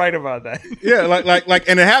right about that. Yeah, like,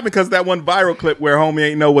 and it happened because that one viral clip where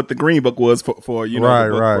homie ain't know what the Green Book was for you know,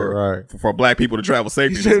 right. For black people to travel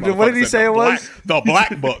safely. What did he say it was? The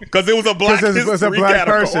Black Book, because it was a black history it's a black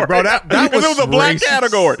category. Person, bro. That was it was a black racist.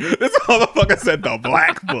 category. This motherfucker said the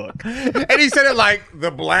Black Book, and he said it like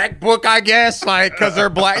the Black Book, I guess, like because they're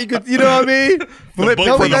black. You know what I mean?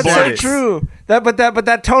 That's so true. But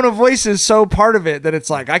that tone of voice is so part of it that it's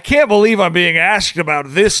like I can't believe I'm being asked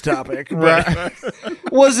about this topic. Right?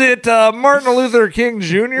 Was it Martin Luther King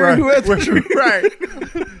Jr. who had right?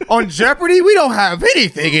 On Jeopardy, we don't have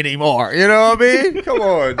anything anymore. You know what I mean? Come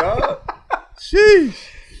on, dog. Sheesh.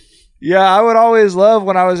 Yeah, I would always love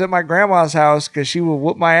when I was at my grandma's house because she would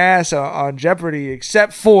whoop my ass on Jeopardy,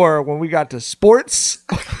 except for when we got to sports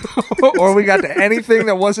or we got to anything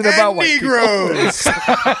that wasn't about white Negroes.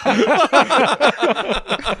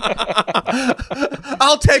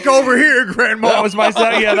 I'll take over here, Grandma.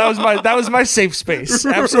 That was my safe space.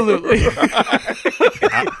 Absolutely.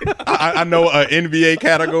 I know an NBA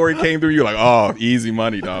category came through. You're like, oh, easy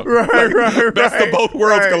money, dog. Right. Best of both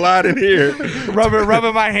worlds colliding here.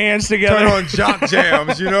 Rubbing my hands together. Turn on jock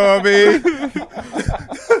jams, you know what I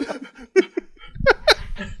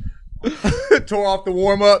mean? Tore off the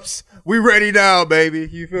warm-ups. We ready now, baby.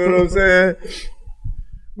 You feel what I'm saying?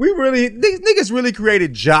 These niggas really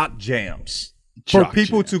created jock jams for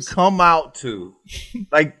people to come out to.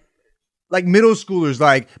 Like middle schoolers,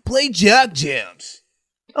 like, play jock jams.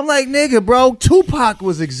 I'm like, nigga, bro, Tupac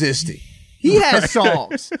was existing. He had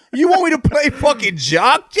songs. You want me to play fucking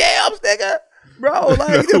jock jams, nigga? Bro,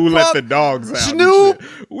 like who let the dogs out? Snoop.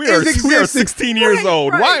 We are 16 years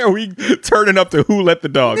old. Right. Why are we turning up to who let the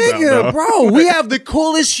dogs out? Dog? Bro, we have the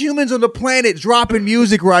coolest humans on the planet dropping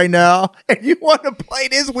music right now, and you want to play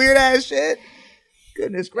this weird ass shit?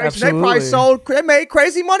 Goodness gracious, they made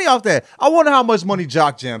crazy money off that. I wonder how much money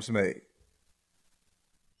Jock Jams made.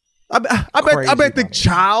 I bet the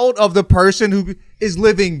child of the person who is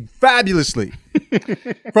living fabulously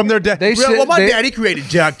from their dad. Well, my daddy created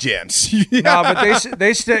Jock Jams. No, but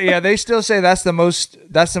they still say that's the most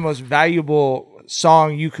valuable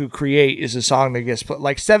song you could create is a song that gets played.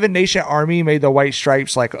 Like Seven Nation Army made the White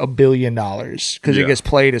Stripes like $1 billion because it gets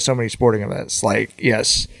played at so many sporting events. Like,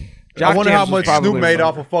 yes. I wonder how much Snoop made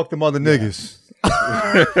off of Fuck Them Other Niggas. In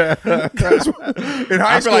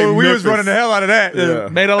high school, we was running the hell out of that. Yeah.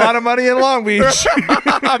 Made a lot of money in Long Beach.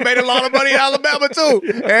 I made a lot of money in Alabama too,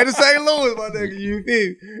 and in St. Louis, my nigga. You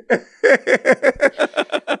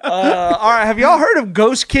all right, have y'all heard of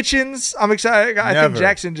ghost kitchens? I'm excited. I think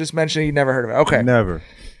Jackson just mentioned he never heard of it. Okay, never.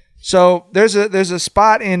 So there's a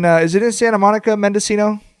spot in is it in Santa Monica,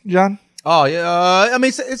 Mendocino, John? Oh yeah, I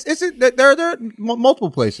mean there are multiple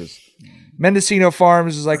places. Mendocino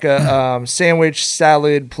Farms is like a sandwich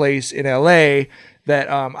salad place in LA that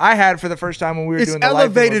I had for the first time when we were doing the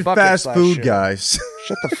elevated fast food, year. guys.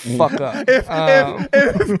 Shut the fuck up.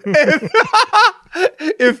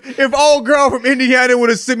 If old girl from Indiana would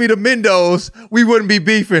have sent me to Mendo's, we wouldn't be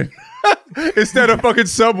beefing. Instead of fucking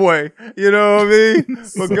Subway. You know what I mean?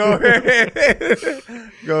 But go ahead.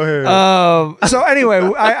 Go ahead. So anyway,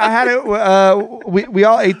 I had it. We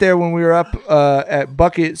all ate there when we were up at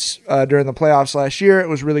Buckets during the playoffs last year. It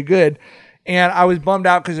was really good. And I was bummed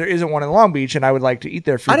out because there isn't one in Long Beach, and I would like to eat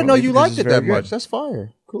there frequently. I didn't know you liked it that good. much. That's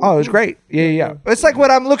fire. Cool. Oh, it was great. Yeah. It's like what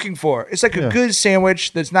I'm looking for. It's like a good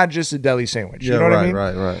sandwich that's not just a deli sandwich. You know what I mean?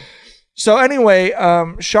 Right. So anyway,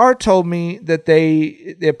 Shar told me that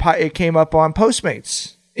it came up on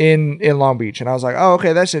Postmates in Long Beach, and I was like, oh,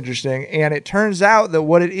 okay, that's interesting. And it turns out that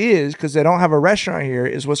what it is, because they don't have a restaurant here,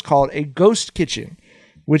 is what's called a ghost kitchen,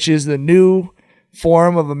 which is the new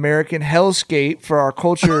form of American hellscape for our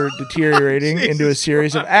culture deteriorating into a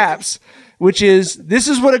series of apps. This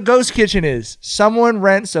is what a ghost kitchen is. Someone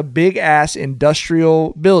rents a big ass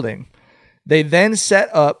industrial building. They then set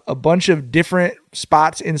up a bunch of different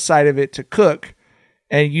spots inside of it to cook,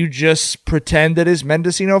 and you just pretend that it's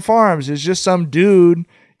Mendocino Farms. It's just some dude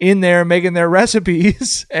in there making their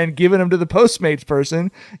recipes and giving them to the Postmates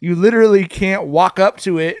person. You literally can't walk up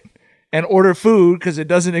to it and order food because it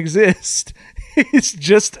doesn't exist. It's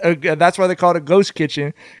just that's why they call it a ghost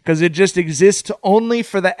kitchen, because it just exists only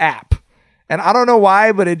for the app. And I don't know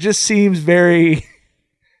why, but it just seems very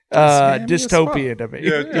dystopian to me.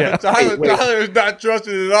 Yeah. Tyler is not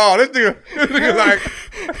trusted at all. This nigga like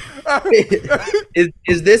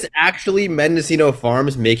is this actually Mendocino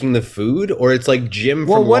Farms making the food, or it's like Jim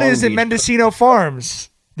from what Long is it, Beach? Mendocino Farms?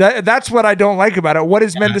 That's what I don't like about it. What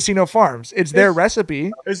is Mendocino Farms? It's their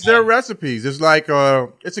recipe. It's their recipes. It's like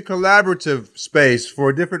it's a collaborative space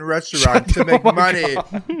for different restaurants to make money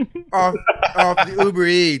off the Uber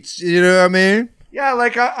Eats. You know what I mean? Yeah,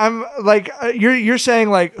 like I'm like you're saying,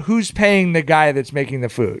 like, who's paying the guy that's making the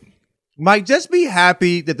food? Mike, just be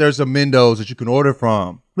happy that there's a Mendo's that you can order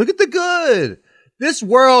from. Look at the good. This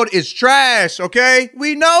world is trash, okay?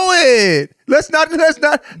 We know it. Let's not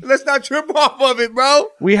trip off of it, bro.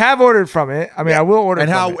 We have ordered from it. I mean, I will order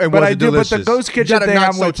from it. But I do. But the ghost kitchen thing,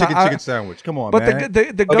 I'm with chicken sandwich. Come on, but man.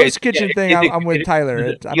 But the ghost kitchen thing, I'm with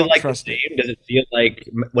Tyler. I don't trust it. Does it feel like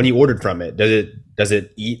when you ordered from it? Does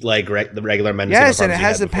it eat like the regular Mendocino? Yes, and it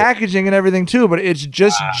has the packaging and everything too. But it's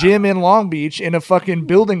just Jim in Long Beach in a fucking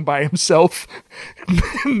building by himself,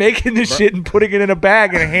 making this shit and putting it in a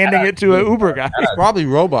bag and handing it to an Uber guy. It's probably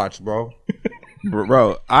robots, bro.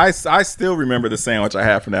 Bro, I still remember the sandwich I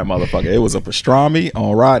had from that motherfucker. It was a pastrami.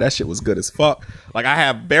 All right, that shit was good as fuck. Like, I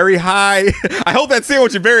have very high. I hope that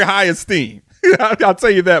sandwich is very high esteem. I'll tell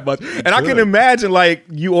you that much. And I can imagine, like,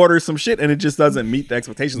 you order some shit and it just doesn't meet the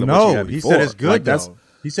expectations of what you had before. He said it's good. Like, though.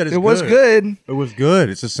 He said it was good. It was good.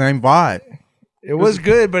 It's the same vibe. It was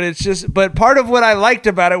good, but it's just. But part of what I liked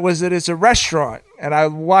about it was that it's a restaurant, and I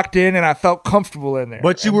walked in and I felt comfortable in there.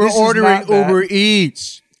 But you were ordering Uber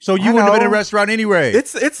Eats. So you wouldn't have been in a restaurant anyway.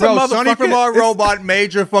 It's bro, a motherfucker. Sonny from Our Robot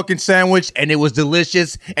made your fucking sandwich, and it was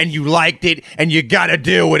delicious, and you liked it, and you got to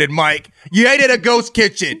deal with it, Mike. You ate at a ghost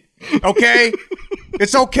kitchen, okay?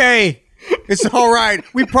 It's okay. It's all right.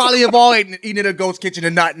 We probably have all eaten at a ghost kitchen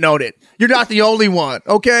and not known it. You're not the only one,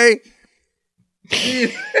 okay?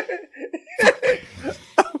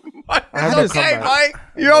 Mike?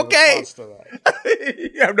 You're okay?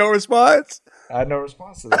 You have no response? I had no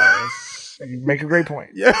response to that. You make a great point.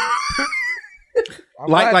 Yeah.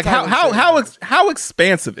 Like how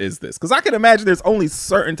expansive is this? Because I can imagine there's only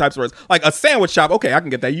certain types of restaurants. Like a sandwich shop, okay, I can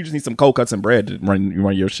get that. You just need some cold cuts and bread to run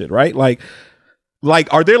your shit, right? Like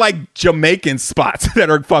are there like Jamaican spots that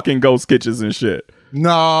are fucking ghost kitchens and shit?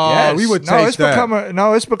 No, yes. We would taste that.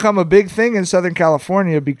 It's become a big thing in Southern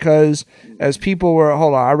California because as people were,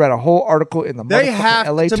 I read a whole article in the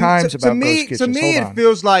LA Times about ghost kitchens. To me, it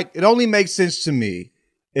feels like it only makes sense to me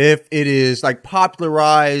if it is like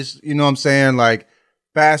popularized, you know what I'm saying? Like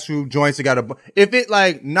fast food joints that got if it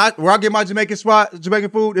like not where I get my Jamaican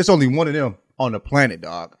food, it's only one of them on the planet,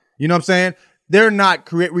 dog. You know what I'm saying? They're not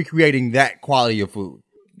recreating that quality of food.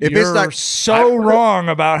 If you're it's like wrong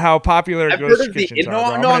about how popular ghost kitchens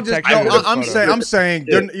are. I'm saying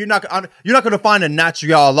you're not going to find a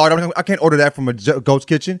natural lard. I can't order that from a ghost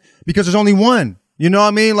kitchen because there's only one. You know what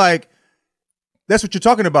I mean? Like that's what you're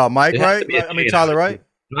talking about, Mike, right? I mean, Tyler, right?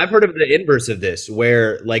 I've heard of the inverse of this,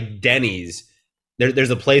 where like Denny's,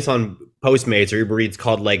 there's a place on Postmates or Uber Eats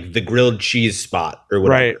called like the grilled cheese spot or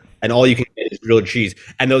whatever, right? And all you can get is grilled cheese,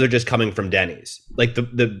 and those are just coming from Denny's. Like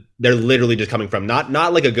they're literally just coming from not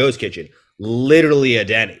like a ghost kitchen, literally a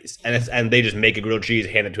Denny's, and they just make a grilled cheese,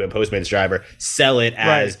 hand it to a Postmates driver, sell it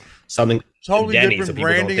as something totally Denny's, different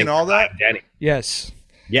branding and all that. Denny's. Yes.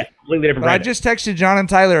 Yeah, completely different. I just texted John and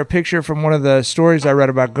Tyler a picture from one of the stories I read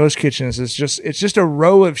about ghost kitchens. It's just a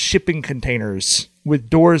row of shipping containers with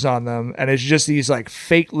doors on them, and it's just these like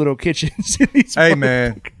fake little kitchens. Hey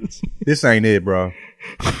man, this ain't it, bro.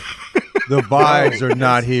 The vibes are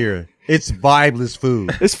not here. It's vibeless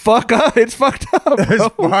food. It's fucked up. Bro. It's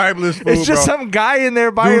vibeless food. It's just some guy in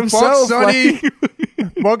there by himself.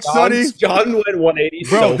 Fuck Sonny. John went 180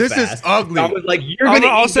 bro, so this fast. is ugly. I was like, you're gonna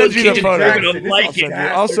I'll send you the photo. You're gonna like it.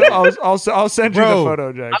 I'll send you the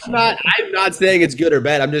photo, Jackson. I'm not saying it's good or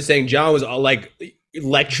bad. I'm just saying John was all like,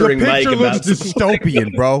 lecturing the Mike picture about looks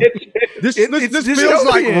dystopian, bro. This feels dystopian.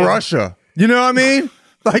 like Russia. You know what I mean?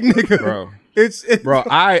 Like, nigga, Bro. It's Bro,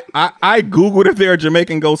 I googled if there are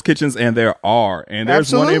Jamaican ghost kitchens, and there are, and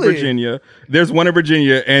there's one in Absolutely. Virginia. There's one in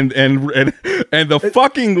Virginia, and the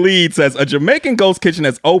fucking lead says a Jamaican ghost kitchen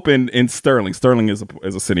has opened in Sterling. Sterling is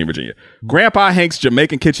a city in Virginia. Grandpa Hank's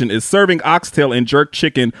Jamaican kitchen is serving oxtail and jerk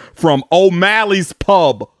chicken from O'Malley's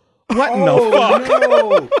Pub. What in the fuck?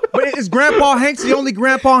 No. But is Grandpa Hanks the only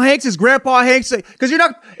Grandpa Hanks? Is Grandpa Hanks? Because you're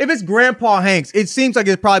not. If it's Grandpa Hanks, it seems like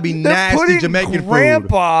it'd probably be They're nasty putting Jamaican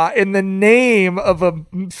Grandpa in the name of a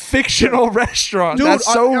fictional restaurant. food. Dude,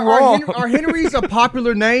 That's so wrong. Are Henry's a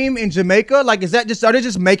popular name in Jamaica? Like, is that just? Are they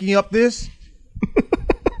just making up this?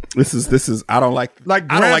 This is. I don't like. Like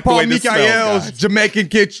I don't like the Grandpa way this smells, Mikael's guys. Jamaican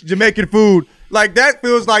kitchen, Jamaican food. Like that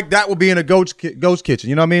feels like that would be in a ghost kitchen.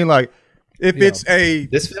 You know what I mean? Like if it's a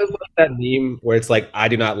This feels like that meme where it's like, I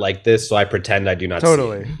do not like this, so I pretend I do not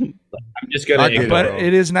Totally. see it. Like, I'm just gonna I get it, ignore But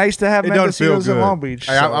it is nice to have It doesn't feel Mendocinos in good. Long Beach.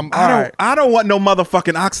 Hey, so, I'm- all right. I don't want no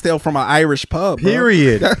motherfucking oxtail from an Irish pub. Bro.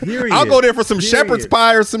 Period. Period. I'll go there for some Period. shepherd's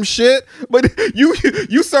pie or some shit. But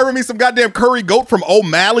you serving me some goddamn curry goat from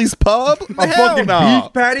O'Malley's Pub? A Hell fucking no.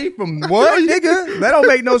 beef patty from what, nigga? That don't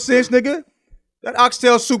make no sense, nigga. That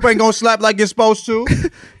oxtail soup ain't gonna slap like it's supposed to.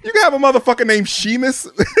 You can have a motherfucker named Sheamus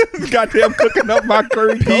goddamn cooking up my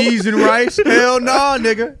curry goat. Peas and rice? Hell no,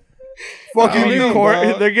 nigga. Fucking Giving you me, corn-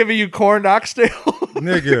 bro. they're giving you corn oxtail.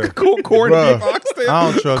 Nigga. Corned Bruh, beef oxtail.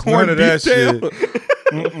 I don't trust corned none of that beef tail.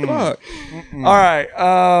 shit. Fuck. All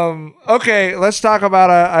right. Okay, let's talk about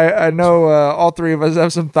I know all three of us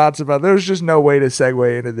have some thoughts about. There's just no way to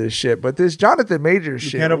segue into this shit, but this Jonathan Majors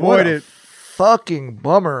shit. can't what avoid a it. Fucking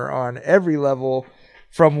bummer on every level,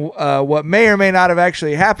 from what may or may not have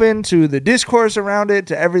actually happened to the discourse around it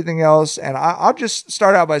to everything else. And I'll just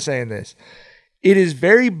start out by saying this. It is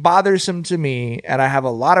very bothersome to me, and I have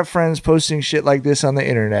a lot of friends posting shit like this on the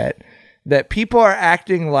internet, that people are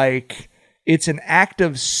acting like it's an act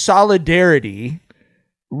of solidarity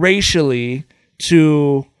racially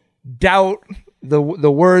to doubt the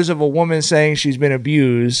words of a woman saying she's been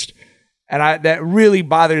abused. And that really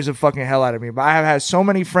bothers the fucking hell out of me. But I have had so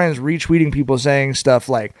many friends retweeting people saying stuff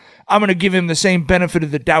like, I'm going to give him the same benefit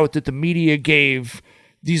of the doubt that the media gave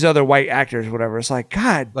these other white actors, whatever. It's like,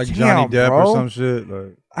 God Like damn, Johnny Depp bro. or some shit.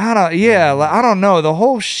 Like, I don't know. The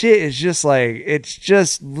whole shit is just like, it's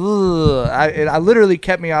just, ugh. I literally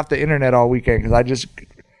kept me off the internet all weekend because I just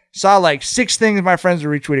saw like 6 things my friends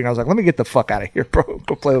were retweeting. I was like, let me get the fuck out of here, bro.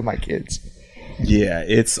 Go play with my kids. Yeah,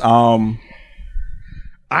 it's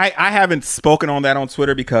I haven't spoken on that on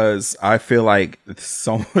Twitter because I feel like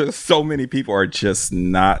so many people are just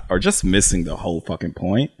missing the whole fucking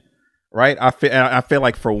point, right? I feel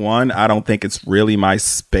like, for one, I don't think it's really my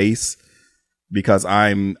space because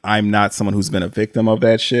I'm not someone who's been a victim of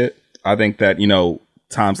that shit. I think that,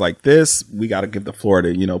 times like this, we got to give the floor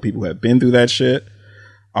to, people who have been through that shit.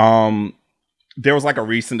 There was like a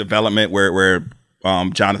recent development where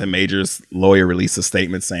Jonathan Majors' lawyer released a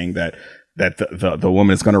statement saying that the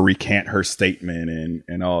woman is going to recant her statement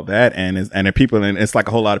and all that, and it's like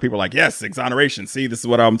a whole lot of people are like, yes, exoneration. See, this is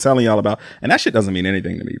what I'm telling y'all about, and that shit doesn't mean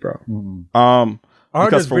anything to me, bro. I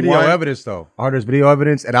heard there's for video one- evidence though. I heard there's video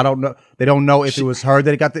evidence, and I don't know. They don't know if it was her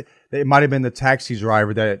that got it might have been the taxi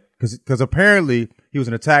driver that because apparently he was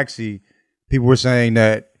in a taxi. People were saying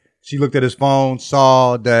that she looked at his phone,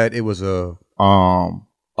 saw that it was a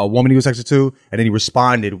woman he was texting to, and then he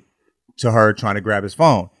responded to her trying to grab his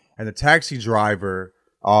phone. And the taxi driver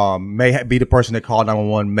may be the person that called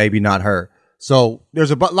 911, maybe not her. So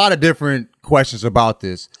there's a lot of different questions about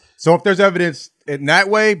this. So if there's evidence in that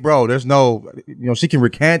way, bro, there's no, she can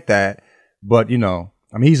recant that. But,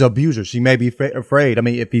 he's an abuser. She may be afraid. I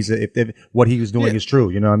mean, if what he was doing is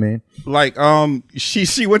true, you know what I mean? Like,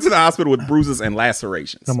 she went to the hospital with bruises and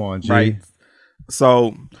lacerations. Come on, G. Right?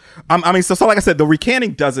 So, so like I said, the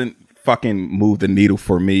recanting doesn't fucking move the needle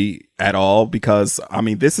for me at all because,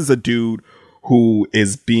 this is a dude who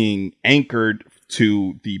is being anchored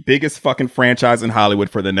to the biggest fucking franchise in Hollywood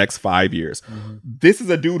for the next 5 years. Mm-hmm. This is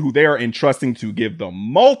a dude who they are entrusting to give them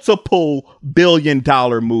multiple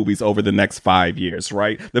billion-dollar movies over the next 5 years,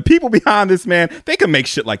 right? The people behind this man, they can make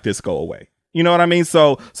shit like this go away. You know what I mean?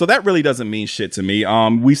 So that really doesn't mean shit to me.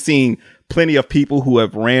 We've seen plenty of people who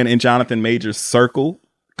have ran in Jonathan Majors' circle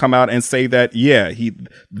come out and say that, yeah,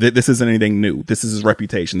 this isn't anything new. This is his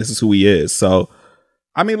reputation. This is who he is. So,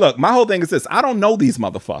 look, my whole thing is this. I don't know these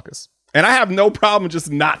motherfuckers. And I have no problem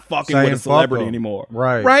just not fucking with a celebrity anymore.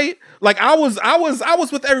 Right. Right? Like I was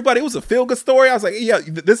with everybody. It was a feel-good story. I was like, yeah,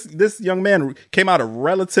 this young man came out of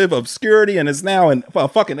relative obscurity and is now a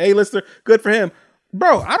fucking A-lister. Good for him.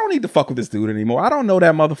 bro, I don't need to fuck with this dude anymore. I don't know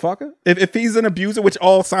that motherfucker. If he's an abuser, which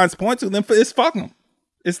all signs point to, then it's fuck him.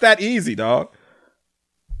 It's that easy, dog.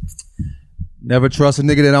 Never trust a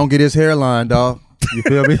nigga that don't get his hairline, dog. You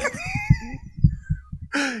feel me?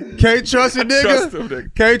 Can't trust a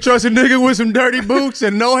nigga. Can't trust a nigga with some dirty boots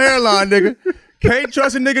and no hairline, nigga. Can't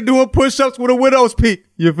trust a nigga doing push-ups with a widow's peak.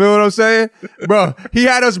 You feel what I'm saying? Bro, he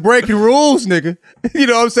had us breaking rules, nigga. You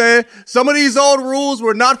know what I'm saying? Some of these old rules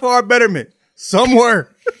were not for our betterment. Some were.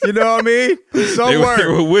 You know what I mean? Some were. They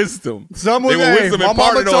were wisdom. Some were wisdom my mama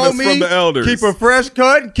imparted on told us me, from the elders. Keep a fresh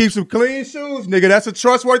cut and keep some clean shoes, nigga. That's a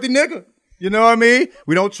trustworthy nigga. You know what I mean?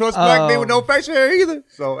 We don't trust black men with no facial hair either.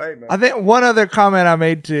 So, hey, man. I think one other comment I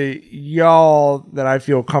made to y'all that I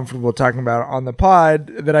feel comfortable talking about on the pod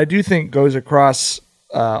that I do think goes across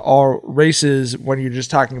all races when you're just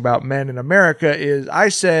talking about men in America is I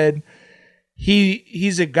said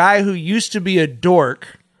he's a guy who used to be a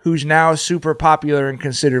dork who's now super popular and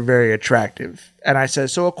considered very attractive. And I said,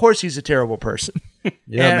 so of course he's a terrible person.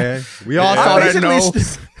 Yeah, man. We all saw that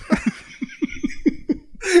nose.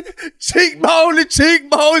 Cheekbone to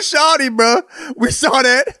cheekbone shawty, bro. We saw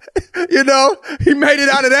that. You know, he made it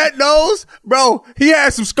out of that nose. Bro, he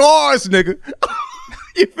had some scars, nigga.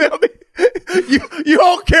 You feel me? You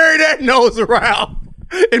don't carry that nose around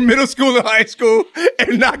in middle school and high school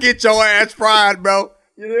and not get your ass fried, bro.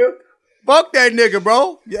 You know? Fuck that nigga,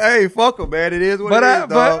 bro. Hey, fuck him, man. It is what it is,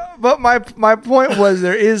 dog. But my point was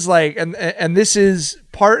there is like, and this is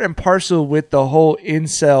part and parcel with the whole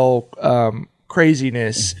incel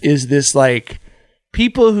craziness is this like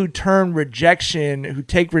people who take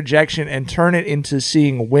rejection and turn it into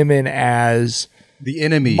seeing women as the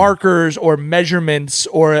enemy, markers or measurements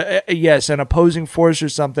or an opposing force or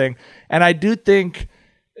something. And I do think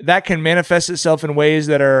that can manifest itself in ways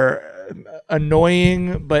that are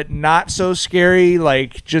annoying but not so scary,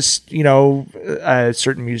 like just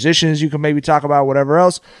certain musicians you can maybe talk about, whatever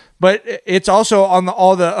else. But it's also on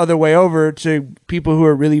all the other way over to people who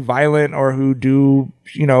are really violent or who do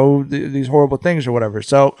these horrible things or whatever.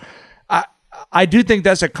 So I do think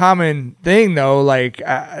that's a common thing, though. Like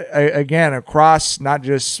again, across not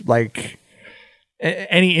just like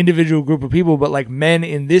any individual group of people, but like men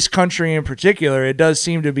in this country in particular, it does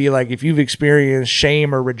seem to be like if you've experienced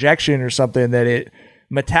shame or rejection or something, that it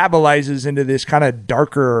metabolizes into this kind of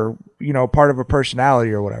darker, part of a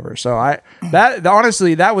personality or whatever. So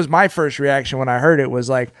honestly, that was my first reaction when I heard it was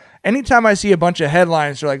like, anytime I see a bunch of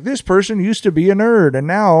headlines, they're like, this person used to be a nerd and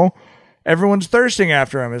now everyone's thirsting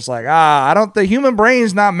after him. It's like, the human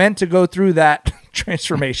brain's not meant to go through that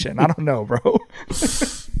transformation. I don't know, bro.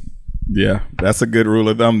 Yeah, that's a good rule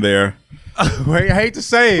of thumb there. I hate to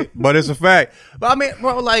say it, but it's a fact. But I mean,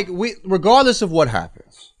 bro, like regardless of what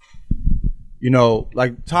happens,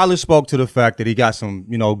 like Tyler spoke to the fact that he got some,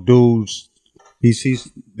 dudes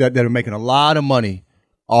he's that are making a lot of money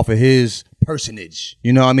off of his personage.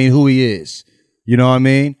 You know what I mean? Who he is. You know what I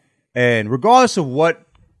mean? And regardless of what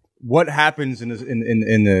happens in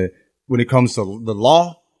the when it comes to the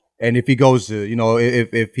law. And if he goes to,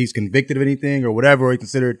 if he's convicted of anything or whatever, or he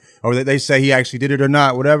considered, or they say he actually did it or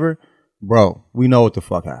not, whatever, bro, we know what the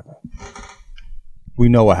fuck happened. We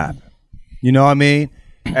know what happened. You know what I mean?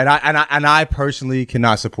 And I personally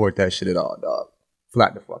cannot support that shit at all, dog.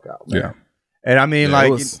 Flat the fuck out, man. Yeah. And I mean,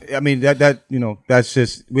 that's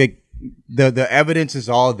just the evidence is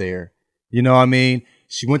all there. You know what I mean?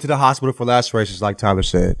 She went to the hospital for lacerations, like Tyler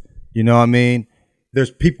said. You know what I mean? There's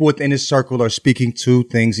people within his circle are speaking to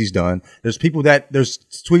things he's done. There's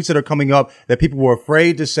tweets that are coming up that people were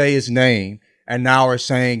afraid to say his name and now are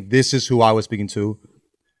saying, this is who I was speaking to,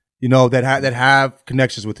 that have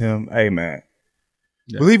connections with him. Hey, man,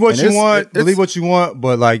 believe what you want.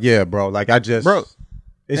 But like, yeah, bro, like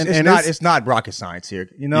it's not rocket science here.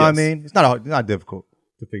 You know what I mean? It's not difficult.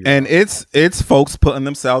 And it's folks putting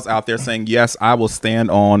themselves out there saying, yes, I will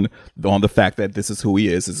stand on the fact that this is who he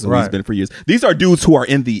is. This is who he's been for years. These are dudes who are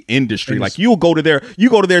in the industry. Like you go to their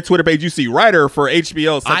Twitter page, you see writer for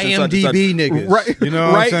HBO, such and such. IMDb niggas. Right. You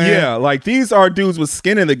know what I'm saying? Yeah. Like these are dudes with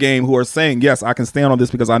skin in the game who are saying, yes, I can stand on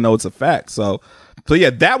this because I know it's a fact. So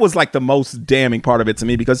yeah, that was like the most damning part of it to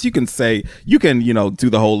me, because you can do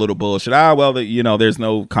the whole little bullshit. There's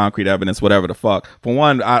no concrete evidence, whatever the fuck. For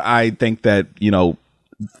one, I think that,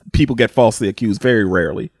 people get falsely accused very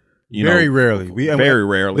rarely. Very rarely. Very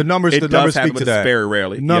rarely. The numbers speak to that. Very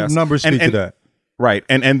rarely. Numbers speak to that. Right.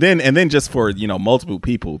 And then just for, multiple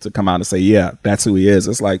people to come out and say, yeah, that's who he is.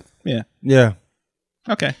 It's like, yeah. Yeah.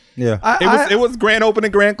 Okay. Yeah. It was grand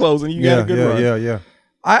opening, grand closing. You got a good run. Yeah.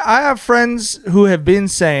 I have friends who have been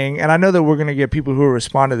saying, and I know that we're going to get people who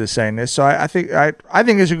respond to this saying this, so I think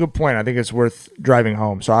it's a good point. I think it's worth driving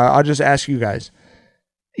home. So I'll just ask you guys.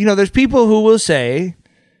 there's people who will say,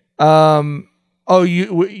 because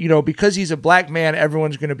he's a black man,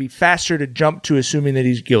 everyone's going to be faster to jump to assuming that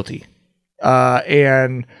he's guilty.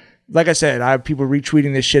 And like I said, I have people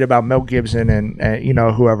retweeting this shit about Mel Gibson and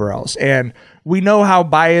whoever else. And we know how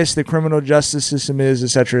biased the criminal justice system is, et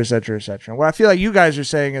cetera, et cetera, et cetera. And what I feel like you guys are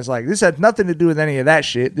saying is like, this had nothing to do with any of that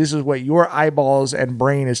shit. This is what your eyeballs and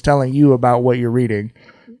brain is telling you about what you're reading.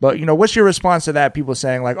 But, what's your response to that? People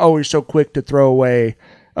saying like, oh, you're so quick to throw away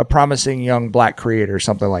a promising young black creator,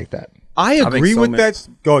 something like that. I agree with that.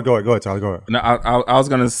 Go ahead, Tyler. Go ahead. No, I was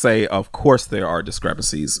going to say, of course, there are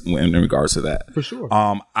discrepancies in regards to that. For sure.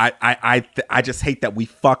 I just hate that we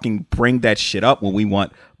fucking bring that shit up when we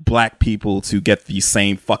want black people to get the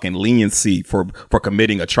same fucking leniency for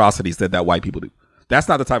committing atrocities that white people do. That's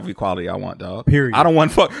not the type of equality I want, dog. Period. I don't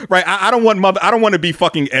want I don't want to be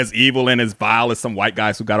fucking as evil and as vile as some white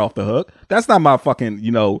guys who got off the hook. That's not my fucking,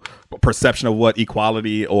 perception of what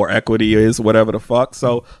equality or equity is, whatever the fuck.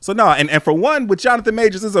 So no, and for one, with Jonathan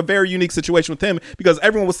Majors, this is a very unique situation with him because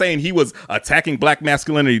everyone was saying he was attacking black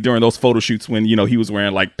masculinity during those photo shoots when, he was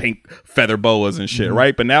wearing like pink feather boas and shit,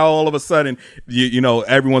 right? But now all of a sudden,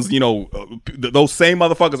 everyone's, those same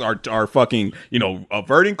motherfuckers are fucking,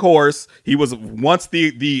 averting course. He was once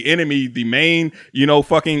the enemy, the main,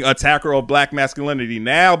 fucking attacker of black masculinity.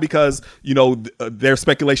 Now, because, there's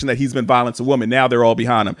speculation that he's been violent to women, now they're all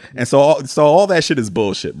behind him. And so all that shit is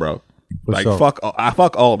bullshit, bro. Like, fuck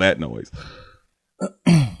all that noise.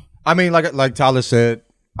 I mean, like Tyler said,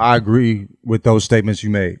 I agree with those statements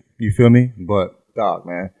you made. You feel me? But, dog,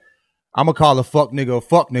 man, I'm going to call a fuck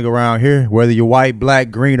nigga around here, whether you're white,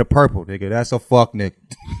 black, green, or purple, nigga. That's a fuck nigga.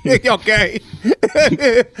 Okay?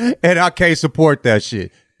 And I can't support that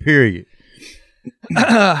shit. Period. All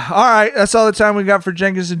right, that's all the time we got for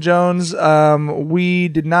Jenkins and Jonez. We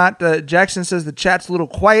did not. Jackson says the chat's a little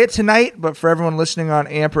quiet tonight, but for everyone listening on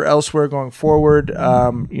AMP or elsewhere going forward,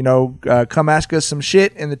 come ask us some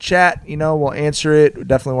shit in the chat. We'll answer it. We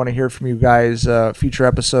definitely want to hear from you guys future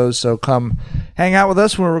episodes. So come hang out with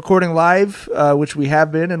us when we're recording live, which we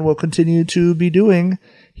have been and will continue to be doing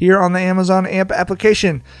here on the Amazon AMP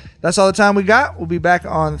application. That's all the time we got. We'll be back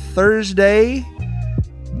on Thursday.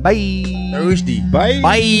 Bye. Thursday. Bye.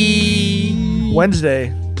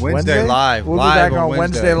 Wednesday live. We'll live be back on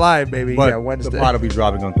Wednesday live, baby. But yeah, Wednesday. The pod will be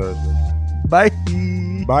dropping on Thursday. Bye.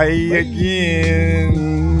 Bye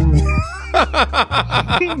again.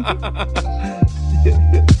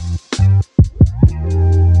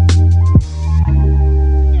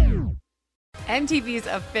 MTV's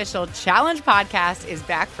official Challenge podcast is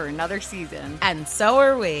back for another season. And so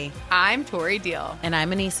are we. I'm Tori Deal. And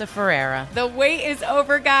I'm Anissa Ferreira. The wait is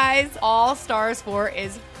over, guys. All Stars 4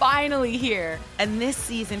 is finally here. And this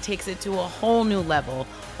season takes it to a whole new level.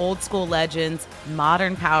 Old school legends,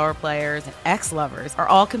 modern power players, and ex-lovers are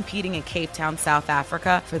all competing in Cape Town, South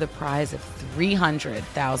Africa for the prize of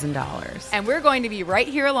 $300,000. And we're going to be right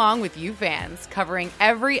here along with you fans, covering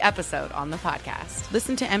every episode on the podcast.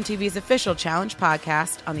 Listen to MTV's official Challenge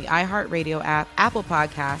podcast on the iHeartRadio app, Apple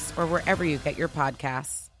Podcasts, or wherever you get your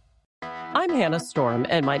podcasts. I'm Hannah Storm,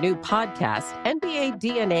 and my new podcast, NBA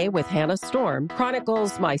DNA with Hannah Storm,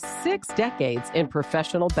 chronicles my 6 decades in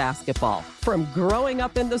professional basketball. From growing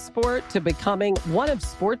up in the sport to becoming one of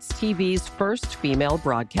sports TV's first female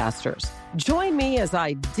broadcasters. Join me as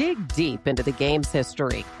I dig deep into the game's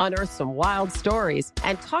history, unearth some wild stories,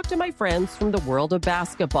 and talk to my friends from the world of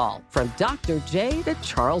basketball, from Dr. J to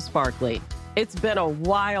Charles Barkley. It's been a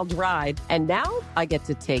wild ride, and now I get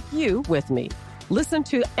to take you with me. Listen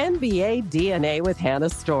to NBA DNA with Hannah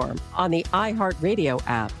Storm on the iHeartRadio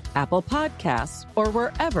app, Apple Podcasts, or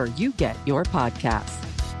wherever you get your podcasts.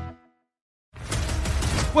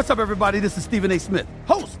 What's up, everybody? This is Stephen A. Smith,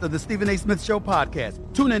 host of the Stephen A. Smith Show podcast.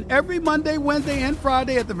 Tune in every Monday, Wednesday, and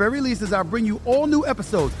Friday at the very least as I bring you all new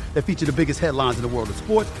episodes that feature the biggest headlines in the world of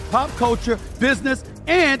sports, pop culture, business,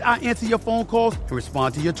 and I answer your phone calls and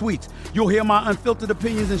respond to your tweets. You'll hear my unfiltered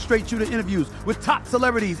opinions and straight-shooter interviews with top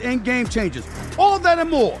celebrities and game changers. All that and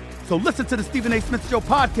more. So listen to the Stephen A. Smith Show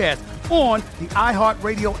podcast on the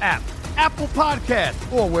iHeartRadio app, Apple Podcasts,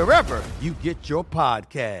 or wherever you get your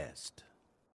podcast.